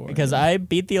Elite Four, because yeah. I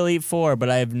beat the Elite Four, but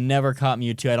I've never caught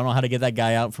Mewtwo. I don't know how to get that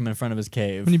guy out from in front of his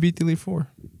cave. When you beat the Elite Four,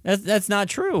 That's not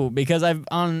true because I've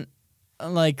on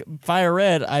like Fire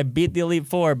Red, I beat the Elite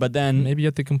Four, but then maybe you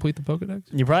have to complete the Pokedex.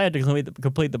 you probably had to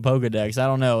complete the Pokedex. I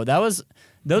don't know.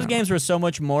 Those games were so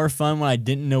much more fun when I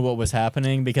didn't know what was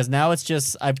happening because now it's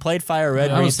just I played Fire Red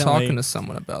I was recently. talking to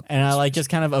someone about And this. I just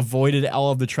kind of avoided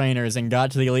all of the trainers and got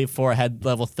to the Elite Four. Had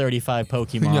level 35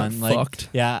 Pokemon. got fucked.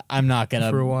 Yeah, I'm not For a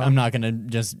gonna. while. I'm not gonna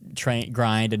just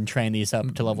grind and train these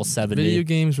up to level 70. Video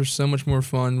games were so much more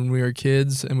fun when we were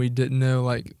kids and we didn't know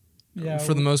like Yeah,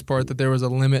 for the most part that there was a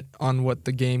limit on what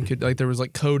the game could like there was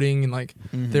like coding and like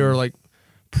there were like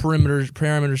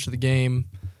parameters to the game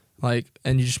like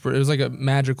and you just it was like a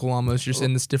magical almost just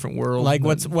in this different world. Like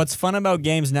what's fun about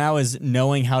games now is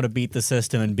knowing how to beat the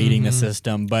system and beating the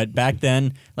system. But back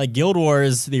then, like Guild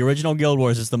Wars, the original Guild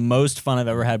Wars is the most fun I've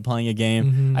ever had playing a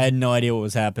game. I had no idea what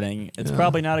was happening. It's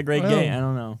probably not a great Well, game. I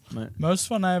don't know. But most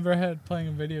fun I ever had playing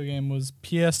a video game was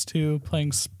PS2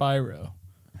 playing Spyro.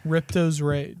 Ripto's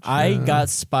Rage. I got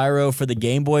Spyro for the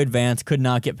Game Boy Advance. Could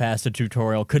not get past a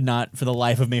tutorial. Could not, for the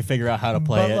life of me, figure out how to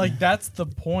play But it. like that's the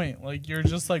point. Like you're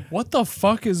just like, what the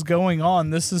fuck is going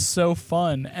on? This is so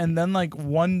fun. And then like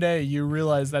one day you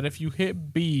realize that if you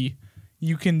hit B,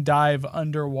 you can dive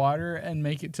underwater and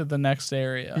make it to the next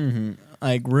area.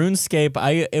 Like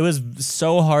RuneScape, it was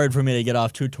so hard for me to get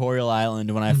off Tutorial Island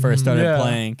when I first started Yeah.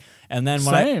 playing. And then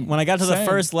Same. when I got to the Same.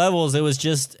 first levels, it was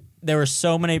just there were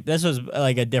so many. This was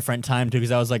like a different time too because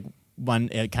I was like when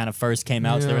it kind of first came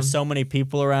out. So there Yeah. were so many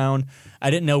people around. I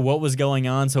didn't know what was going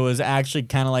on, so it was actually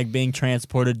kind of like being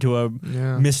transported to a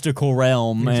mystical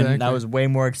realm, and that Exactly. was way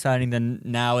more exciting than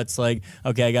now. It's like,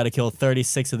 okay, I got to kill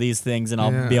 36 of these things, and I'll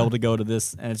be Yeah. able to go to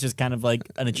this, and it's just kind of like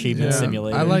an achievement Yeah.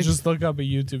 simulator. I like- You just look up a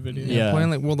YouTube video. Yeah.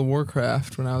 playing like World of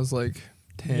Warcraft when I was like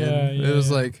 10. Yeah, it was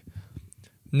yeah. like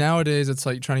nowadays it's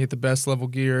like trying to get the best level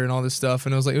gear and all this stuff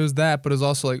and it was that but it was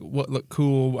also like what looked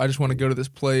cool. I just want to go to this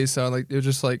place. So like it was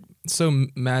just like so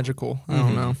magical. I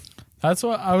don't know. That's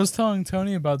what I was telling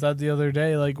Tony about that the other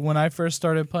day. Like when I first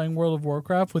started playing World of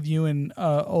Warcraft with you and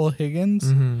Ol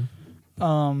Higgins,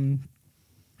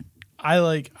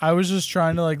 I was just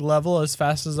trying to like level as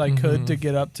fast as I could to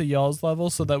get up to y'all's level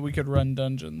so that we could run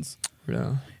dungeons.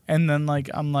 Yeah. And then like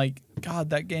I'm like,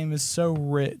 God, that game is so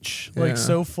rich, Yeah. like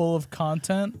so full of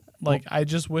content. Like I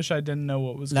just wish I didn't know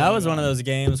what was. That going was one on. of those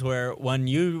games where when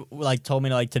you like told me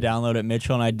to download it,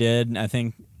 Mitchell, and I did. And I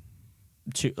think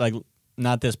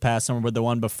not this past summer, but the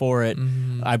one before it,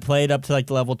 I played up to like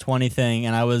the level 20 thing,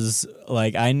 and I was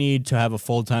like, I need to have a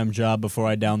full-time job before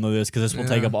I download this because this will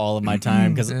take up all of my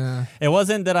time. Because it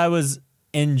wasn't that I was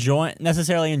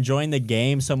necessarily enjoying the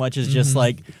game so much as just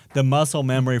like the muscle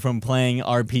memory from playing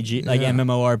RPG, like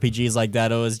MMORPGs like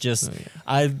that. It was just,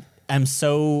 I am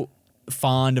so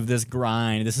fond of this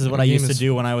grind. This is what I used to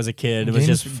do when I was a kid. It was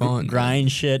just fun,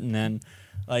 grind shit, and then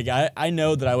like I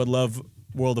know that I would love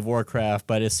World of Warcraft,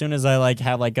 but as soon as I like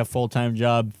have like a full-time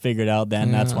job figured out,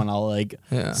 then that's when I'll like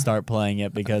start playing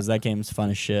it because that game's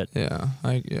fun as shit.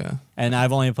 And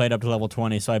I've only played up to level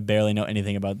 20, so I barely know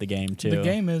anything about the game too. The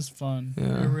game is fun.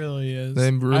 Yeah. It really is.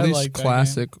 They released like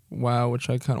classic WoW, which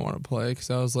I kind of want to play because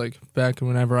I was like back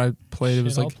whenever I played, it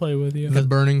was I'll like play with you. the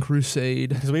Burning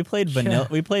Crusade. Because we played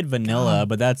vanilla,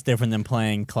 but that's different than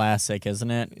playing classic, isn't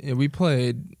it? Yeah, we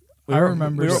played. I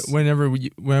remember whenever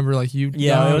like you.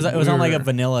 Yeah, it was on like a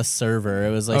vanilla server.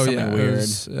 It was like something weird.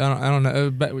 I don't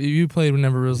know. But you played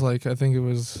whenever it was like I think it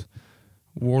was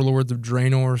Warlords of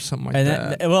Draenor or something like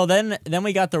that. Then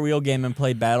we got the real game and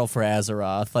played Battle for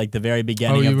Azeroth, like the very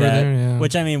beginning of were that. there? Yeah.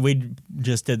 Which I mean, we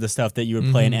just did the stuff that you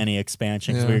would play in any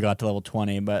expansion because we got to level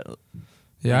 20. But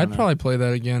yeah, I'd probably play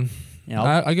that again. You know,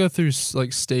 I go through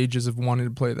like stages of wanting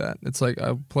to play that. It's like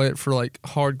I play it for like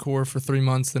hardcore for 3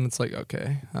 months, then it's like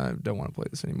okay, I don't want to play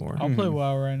this anymore. I'll play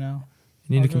WoW right now.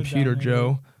 You need I'll a go computer, download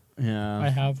Joe. yeah. I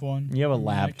have one. You have a and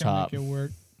laptop. I can make it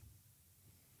work.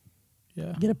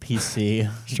 Yeah. Get a PC.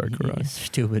 Start crying.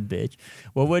 Stupid bitch.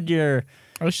 What would your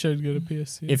I should get a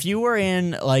PSC. if you were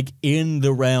in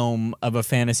the realm of a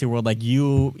fantasy world, like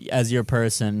you as your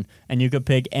person, and you could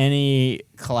pick any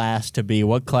class to be,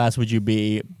 what class would you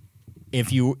be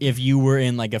if you were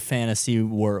in like a fantasy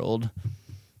world?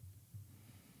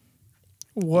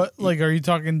 What are you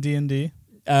talking D&D?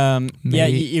 Yeah,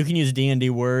 you can use D&D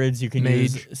words. You can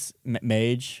Mage. use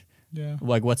mage. Yeah.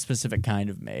 Like what specific kind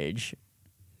of mage?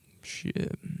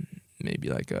 Shit, maybe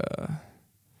like a.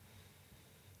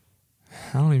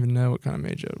 I don't even know what kind of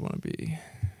mage I would want to be.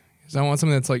 Because I want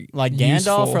something that's like Gandalf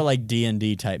useful. or like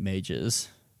D&D type mages.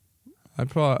 I'm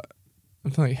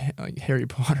like Harry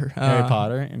Potter. Harry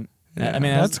Potter. And, yeah. I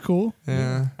mean, That's cool.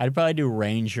 Yeah. I'd probably do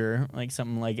Ranger, like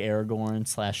something like Aragorn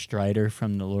 / Strider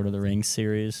from the Lord of the Rings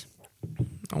series.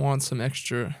 I want some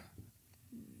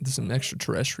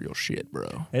extraterrestrial shit,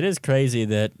 bro. It is crazy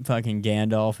that fucking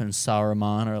Gandalf and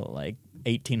Saruman are like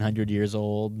 1,800 years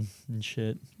old and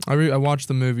shit. I watched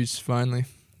the movies finally.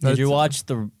 Did you watch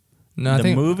the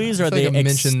movies I or feel the like I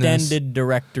mentioned this. extended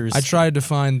director's? I tried to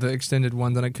find the extended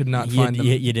ones and I could not find them.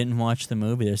 You didn't watch the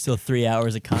movie. There's still 3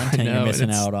 hours of content you're missing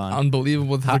out on.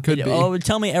 Unbelievable that there could be. Oh,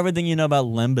 tell me everything you know about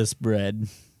Limbus bread.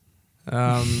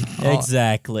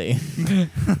 Exactly.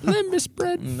 Limbus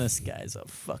bread. This guy's a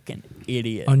fucking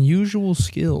idiot. Unusual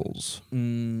skills.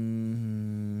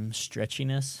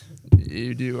 Stretchiness.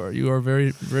 You are very,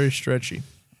 very stretchy.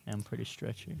 I'm pretty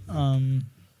stretchy.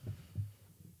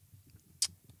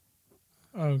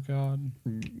 Oh God.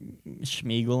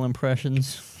 Schmeagol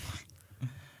impressions.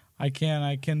 I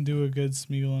can do a good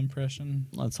Smeagol impression.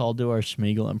 Let's all do our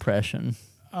Schmeagol impression.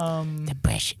 The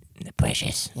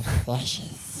precious. Filthy.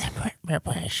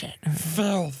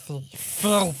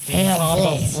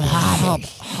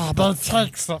 That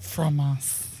takes it from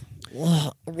us.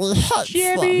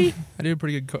 Jimmy. I do a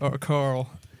pretty good Carl.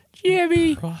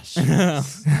 Jimmy. Croissant.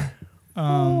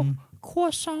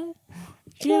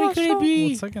 Jimmy, could it be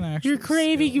What's like an actual you're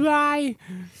craving my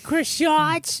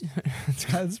croissants?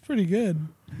 That's pretty good.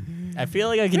 I feel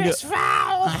like I can do. Chris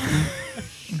Fowl.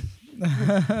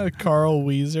 Carl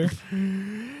Weezer.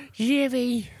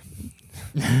 Jimmy.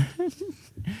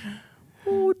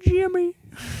 Oh, Jimmy.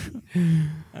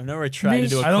 I've never tried to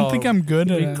do a I don't think I'm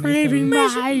good at it. Craving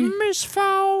my Miss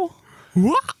Fowl.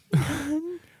 What?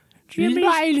 Jimmy's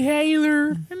my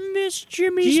inhaler. Miss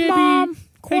Jimmy's Jimmy. mom.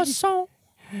 Croissant.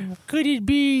 Could it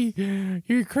be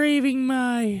you're craving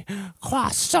my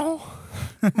croissant?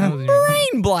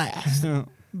 brain blast.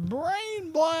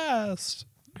 Brain blast.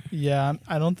 Yeah,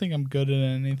 I don't think I'm good at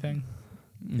anything.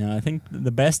 No, I think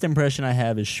the best impression I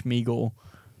have is Schmeagol,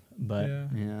 but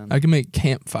yeah, I can make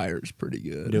campfires pretty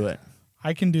good. do it.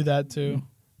 I can do that too.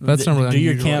 That's not really do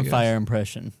your unusual, I campfire guess.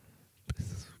 impression.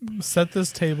 Set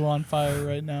this table on fire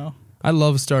right now. I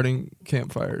love starting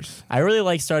campfires. I really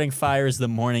like starting fires the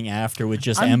morning after with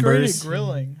just I'm great embers. at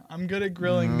grilling. I'm good at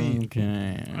grilling meat.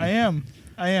 Okay. I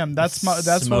am. That's what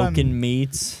I'm smoking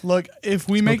meats. Look, if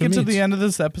we make it Smoking to meats. the end of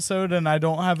this episode and I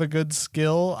don't have a good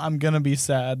skill, I'm gonna be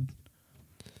sad.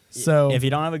 So If you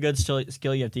don't have a good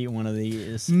skill, you have to eat one of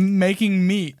these. making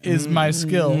meat is my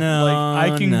skill. no,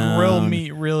 like I can no. grill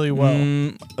meat really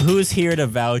well. Who's here to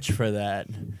vouch for that?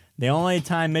 The only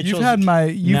time Mitchell's You've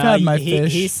had my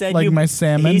fish, He said like you, my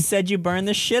salmon. He said you burned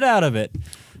the shit out of it.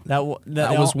 That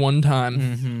was one time,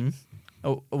 Mm-hmm.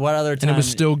 Oh, what other time? and it was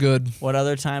still good. What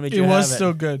other time did It you have was it?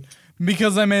 still good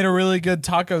because I made a really good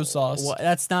taco sauce.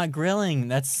 That's not grilling.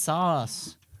 That's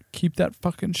sauce. Keep that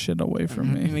fucking shit away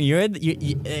from me.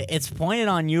 It's pointed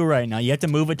on you right now. You have to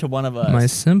move it to one of us. My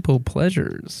simple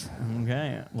pleasures.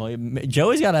 Okay. Well,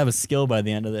 Joey's got to have a skill by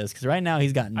the end of this because right now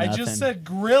he's got nothing. I just said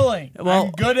grilling. Well-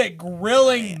 I'm good at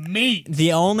grilling meat.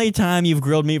 The only time you've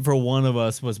grilled meat for one of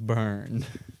us was burned.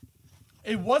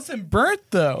 It wasn't burnt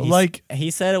though. He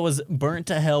said it was burnt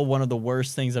to hell. One of the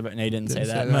worst things I've. He didn't say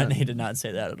that. But he did not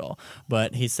say that at all.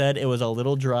 But he said it was a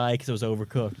little dry because it was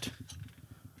overcooked.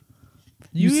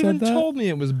 You said even that? told me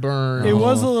it was burned. it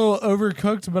was a little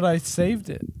overcooked, but I saved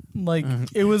it. Like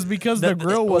it was because the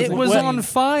grill wasn't. It was clean. on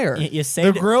fire. You The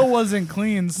saved it. grill wasn't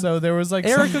clean, so there was like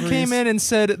Erica some came grease. in and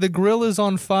said the grill is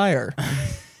on fire.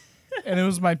 and it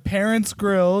was my parents'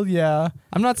 grill. Yeah,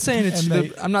 I'm not saying it's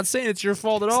And I'm not saying it's your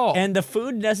fault at all. And the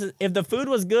food, if the food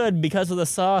was good because of the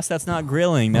sauce, that's not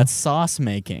grilling. That's sauce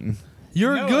making.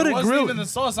 You're no, good it at wasn't grilling. even the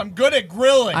sauce. I'm good at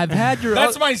grilling. I've had your.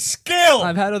 That's my skill.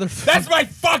 I've had other. That's my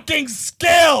fucking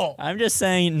skill. I'm just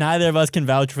saying neither of us can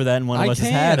vouch for that, and one of I us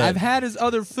can. has had it. I've had his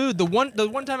other food. The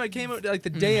one time I came like the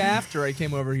day after I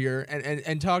came over here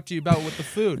and talked to you about with the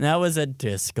food. That was at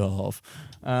disc golf.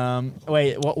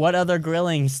 Wait, what other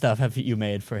grilling stuff have you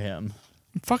made for him?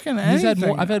 Fucking He's anything. had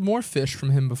more. I've had more fish from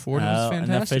him before. And it was And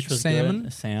fantastic. the fish was salmon.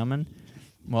 good. Salmon.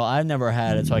 Well, I've never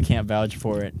had it, so I can't vouch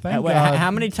for it. Thank Wait, God. how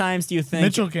many times do you think?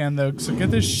 Mitchell can though, so get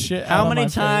this shit out How of many my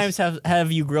times face.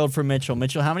 have you grilled for Mitchell?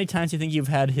 Mitchell, how many times do you think you've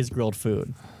had his grilled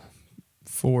food?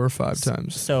 4 or 5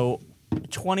 times. So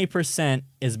 20%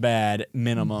 is bad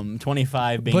minimum,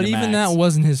 25 being But the even max. that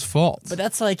wasn't his fault. But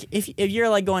that's like if you're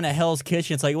like going to Hell's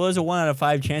Kitchen, it's like, well, there's a 1 out of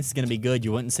 5 chance it's gonna be good.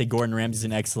 You wouldn't say Gordon Ramsay's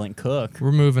an excellent cook.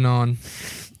 We're moving on.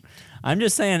 I'm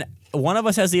just saying one of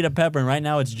us has to eat a pepper, and right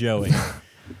now it's Joey.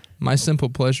 My simple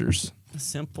pleasures.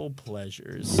 Simple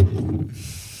pleasures.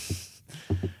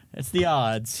 It's the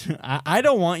odds. I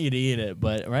don't want you to eat it,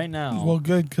 but right now. Well,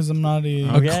 good because I'm not eating.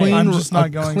 Okay. A clean, I'm just not a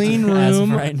going clean to. As of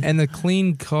room right now. and a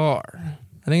clean car.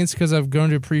 I think it's because I've grown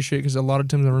to appreciate because a lot of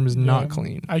times the room is not Yeah.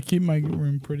 clean. I keep my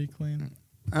room pretty clean.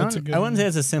 That's a good I wouldn't one. say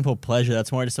it's a simple pleasure.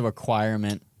 That's more just a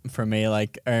requirement for me.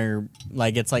 Like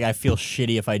it's like I feel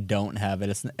shitty if I don't have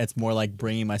it. It's more like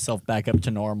bringing myself back up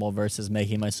to normal versus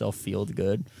making myself feel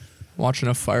good. Watching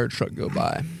a fire truck go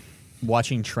by.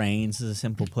 Watching trains is a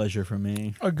simple pleasure for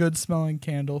me. A good smelling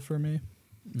candle for me.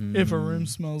 If a room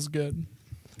smells good.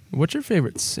 What's your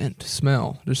favorite scent?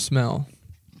 Smell. Just smell.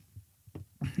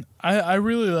 I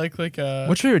really like a.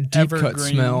 What's your deep cut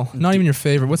evergreen. smell? Not even your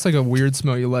favorite. What's like a weird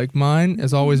smell you like? Mine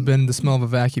has always been the smell of a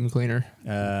vacuum cleaner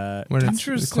when it's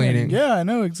Interesting. cleaning. Yeah, I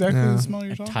know exactly Yeah. the smell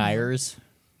you're talking tires,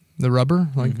 The rubber,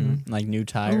 like like new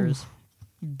tires.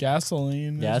 about.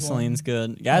 Gasoline. is Gasoline's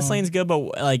one. good. Gasoline's good, but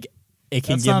like it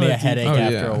can That's give not me a a deep- headache oh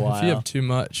after yeah. a while. If you have too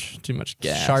much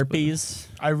gas. Sharpies.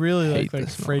 I really Hate like the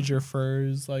smell. Fraser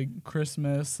Firs, like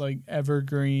Christmas, like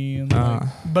evergreen.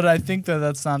 Ah. But I think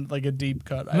that's not like a deep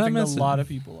cut. I No, think a that's- lot of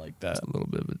people like that. A little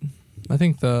bit of it. I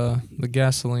think the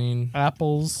gasoline.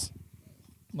 Apples,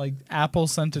 like apple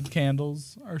scented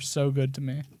candles, are so good to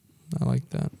me. I like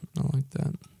that.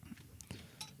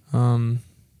 Let's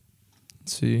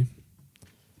see.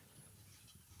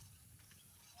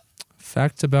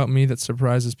 Fact about me that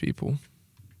surprises people.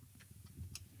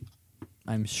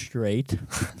 I'm straight.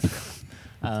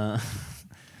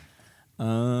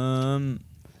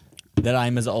 That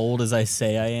I'm as old as I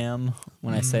say I am.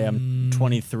 When I say I'm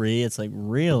 23, it's like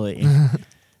really. At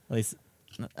least,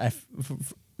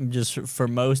 just for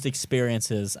most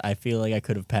experiences, I feel like I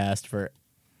could have passed for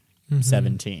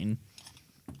 17.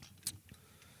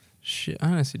 Shit, I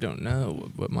honestly don't know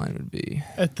what mine would be.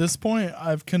 At this point,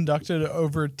 I've conducted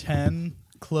over 10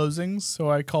 closings, so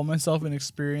I call myself an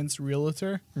experienced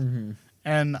realtor. Mm-hmm.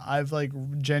 And I've like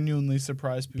genuinely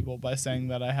surprised people by saying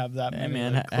that I have that Hey many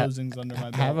man, like, closings under my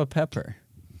belt. have a pepper.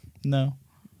 No.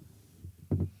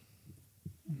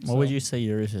 What would you say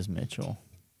yours is, Mitchell?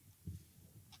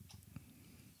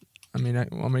 I mean, I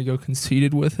want me to go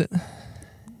conceited with it.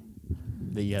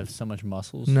 that you have so much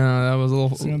muscles? No, that was a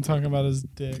He's little. gonna talk about his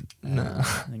dick. No.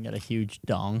 I got a huge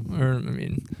dong. Or I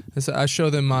mean, I show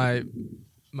them my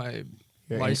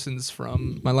Your license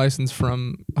from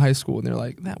high school, and they're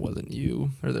like, "That wasn't you,"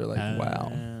 or they're like,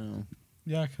 "Wow." Oh.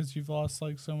 Yeah, because you've lost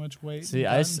like so much weight. See,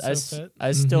 and I gotten so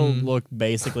fit. still Mhm. look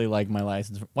basically like my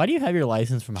license. Why do you have your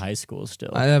license from high school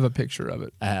still? I have a picture of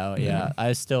it. Oh, yeah. Yeah.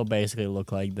 I still basically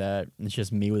look like that. It's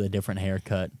just me with a different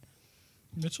haircut.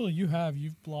 Mitchell, you've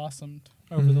blossomed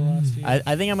over the last year.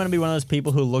 I think I'm going to be one of those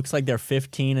people who looks like they're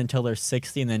 15 until they're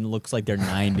 60 and then looks like they're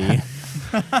 90.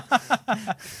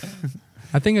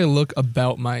 I think I look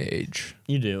about my age.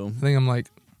 You do. I think I'm like.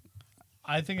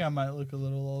 I think I might look a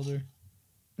little older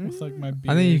with like my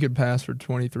beard. I think you could pass for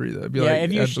 23 though. Be Yeah, like,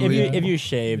 if you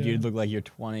shaved, Yeah. you'd look like you're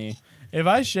 20. If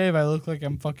I shave, I look like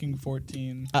I'm fucking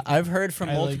 14. I've heard from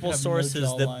I, like, multiple have no sources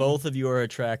that jawline. both of you are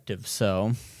attractive,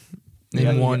 so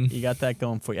Name one. You got that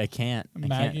going for you. I can't.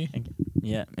 Maggie?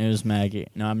 Yeah, it was Maggie.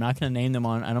 No, I'm not going to name them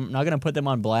on. I'm not going to put them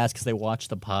on blast because they watch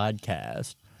the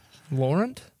podcast.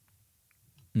 Laurent?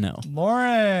 No,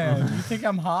 Lauren, you think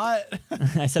I'm hot?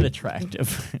 I said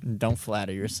attractive. Don't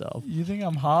flatter yourself. You think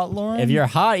I'm hot, Lauren? If you're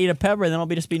hot, eat a pepper. Then it'll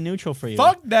just be neutral for you.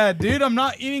 Fuck that, dude. I'm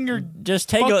not eating your Just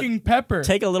take fucking pepper.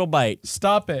 take a little bite.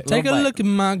 Stop it. Take a bite. look at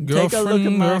my girlfriend. Take a look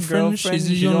at my girlfriend. She's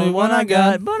the only one I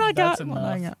got. But I got That's one.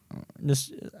 I enough. got.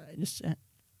 Just.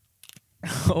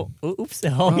 Oh, oops!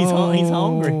 Oh, he's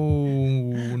hungry.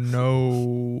 Oh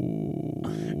no!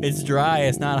 It's dry.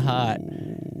 It's not hot.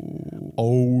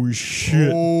 Oh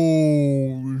shit!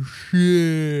 Oh shit!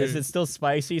 Is it still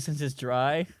spicy since it's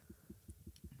dry?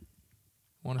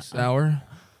 Want a sour?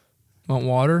 Want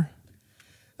water?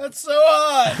 That's so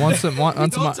hot. Want some? Want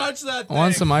Don't touch that thing.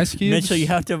 Want some ice cubes? Mitchell, you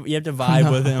have to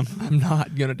vibe with him. I'm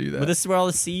not gonna do that. But this is where all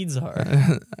the seeds are.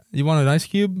 You want an ice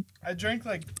cube? I drank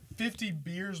like 50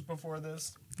 beers before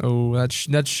this. Oh, that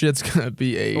shit's gonna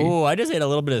be a. Oh, I just ate a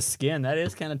little bit of skin. That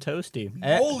is kind of toasty.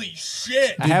 Holy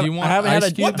shit. I haven't, you want I haven't had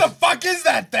ice a, cube? What the fuck is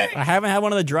that thing? I haven't had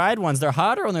one of the dried ones. They're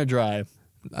hotter when they're dry.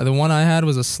 The one I had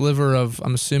was a sliver of.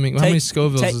 I'm assuming. How many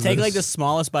Scovilles is Take this? like the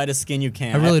smallest bite of skin you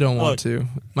can. I really don't Look, want to.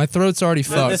 My throat's already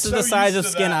fucked. This is So the size of used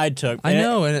to skin that. I took. I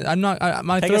know, and I'm not.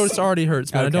 my Take a throat's already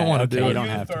hurts, man. I don't Okay, want okay, to do you it. don't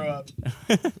You're have gonna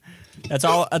to. throw up.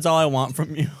 That's all I want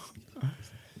from you.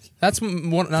 That's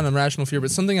not an irrational fear,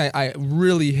 but something I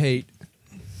really hate.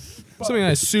 Something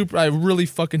I really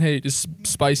fucking hate is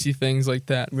spicy things like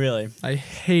that. Really. I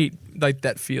hate like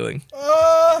that feeling.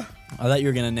 I thought you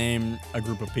were gonna name a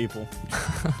group of people.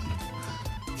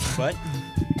 But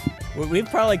we've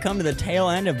probably come to the tail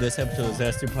end of this episode of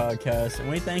Zesty Podcast, and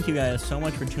we thank you guys so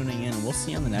much for tuning in. And we'll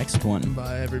see you on the next one.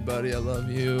 Bye, everybody. I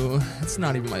love you. It's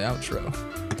not even my outro.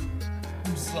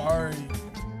 I'm sorry.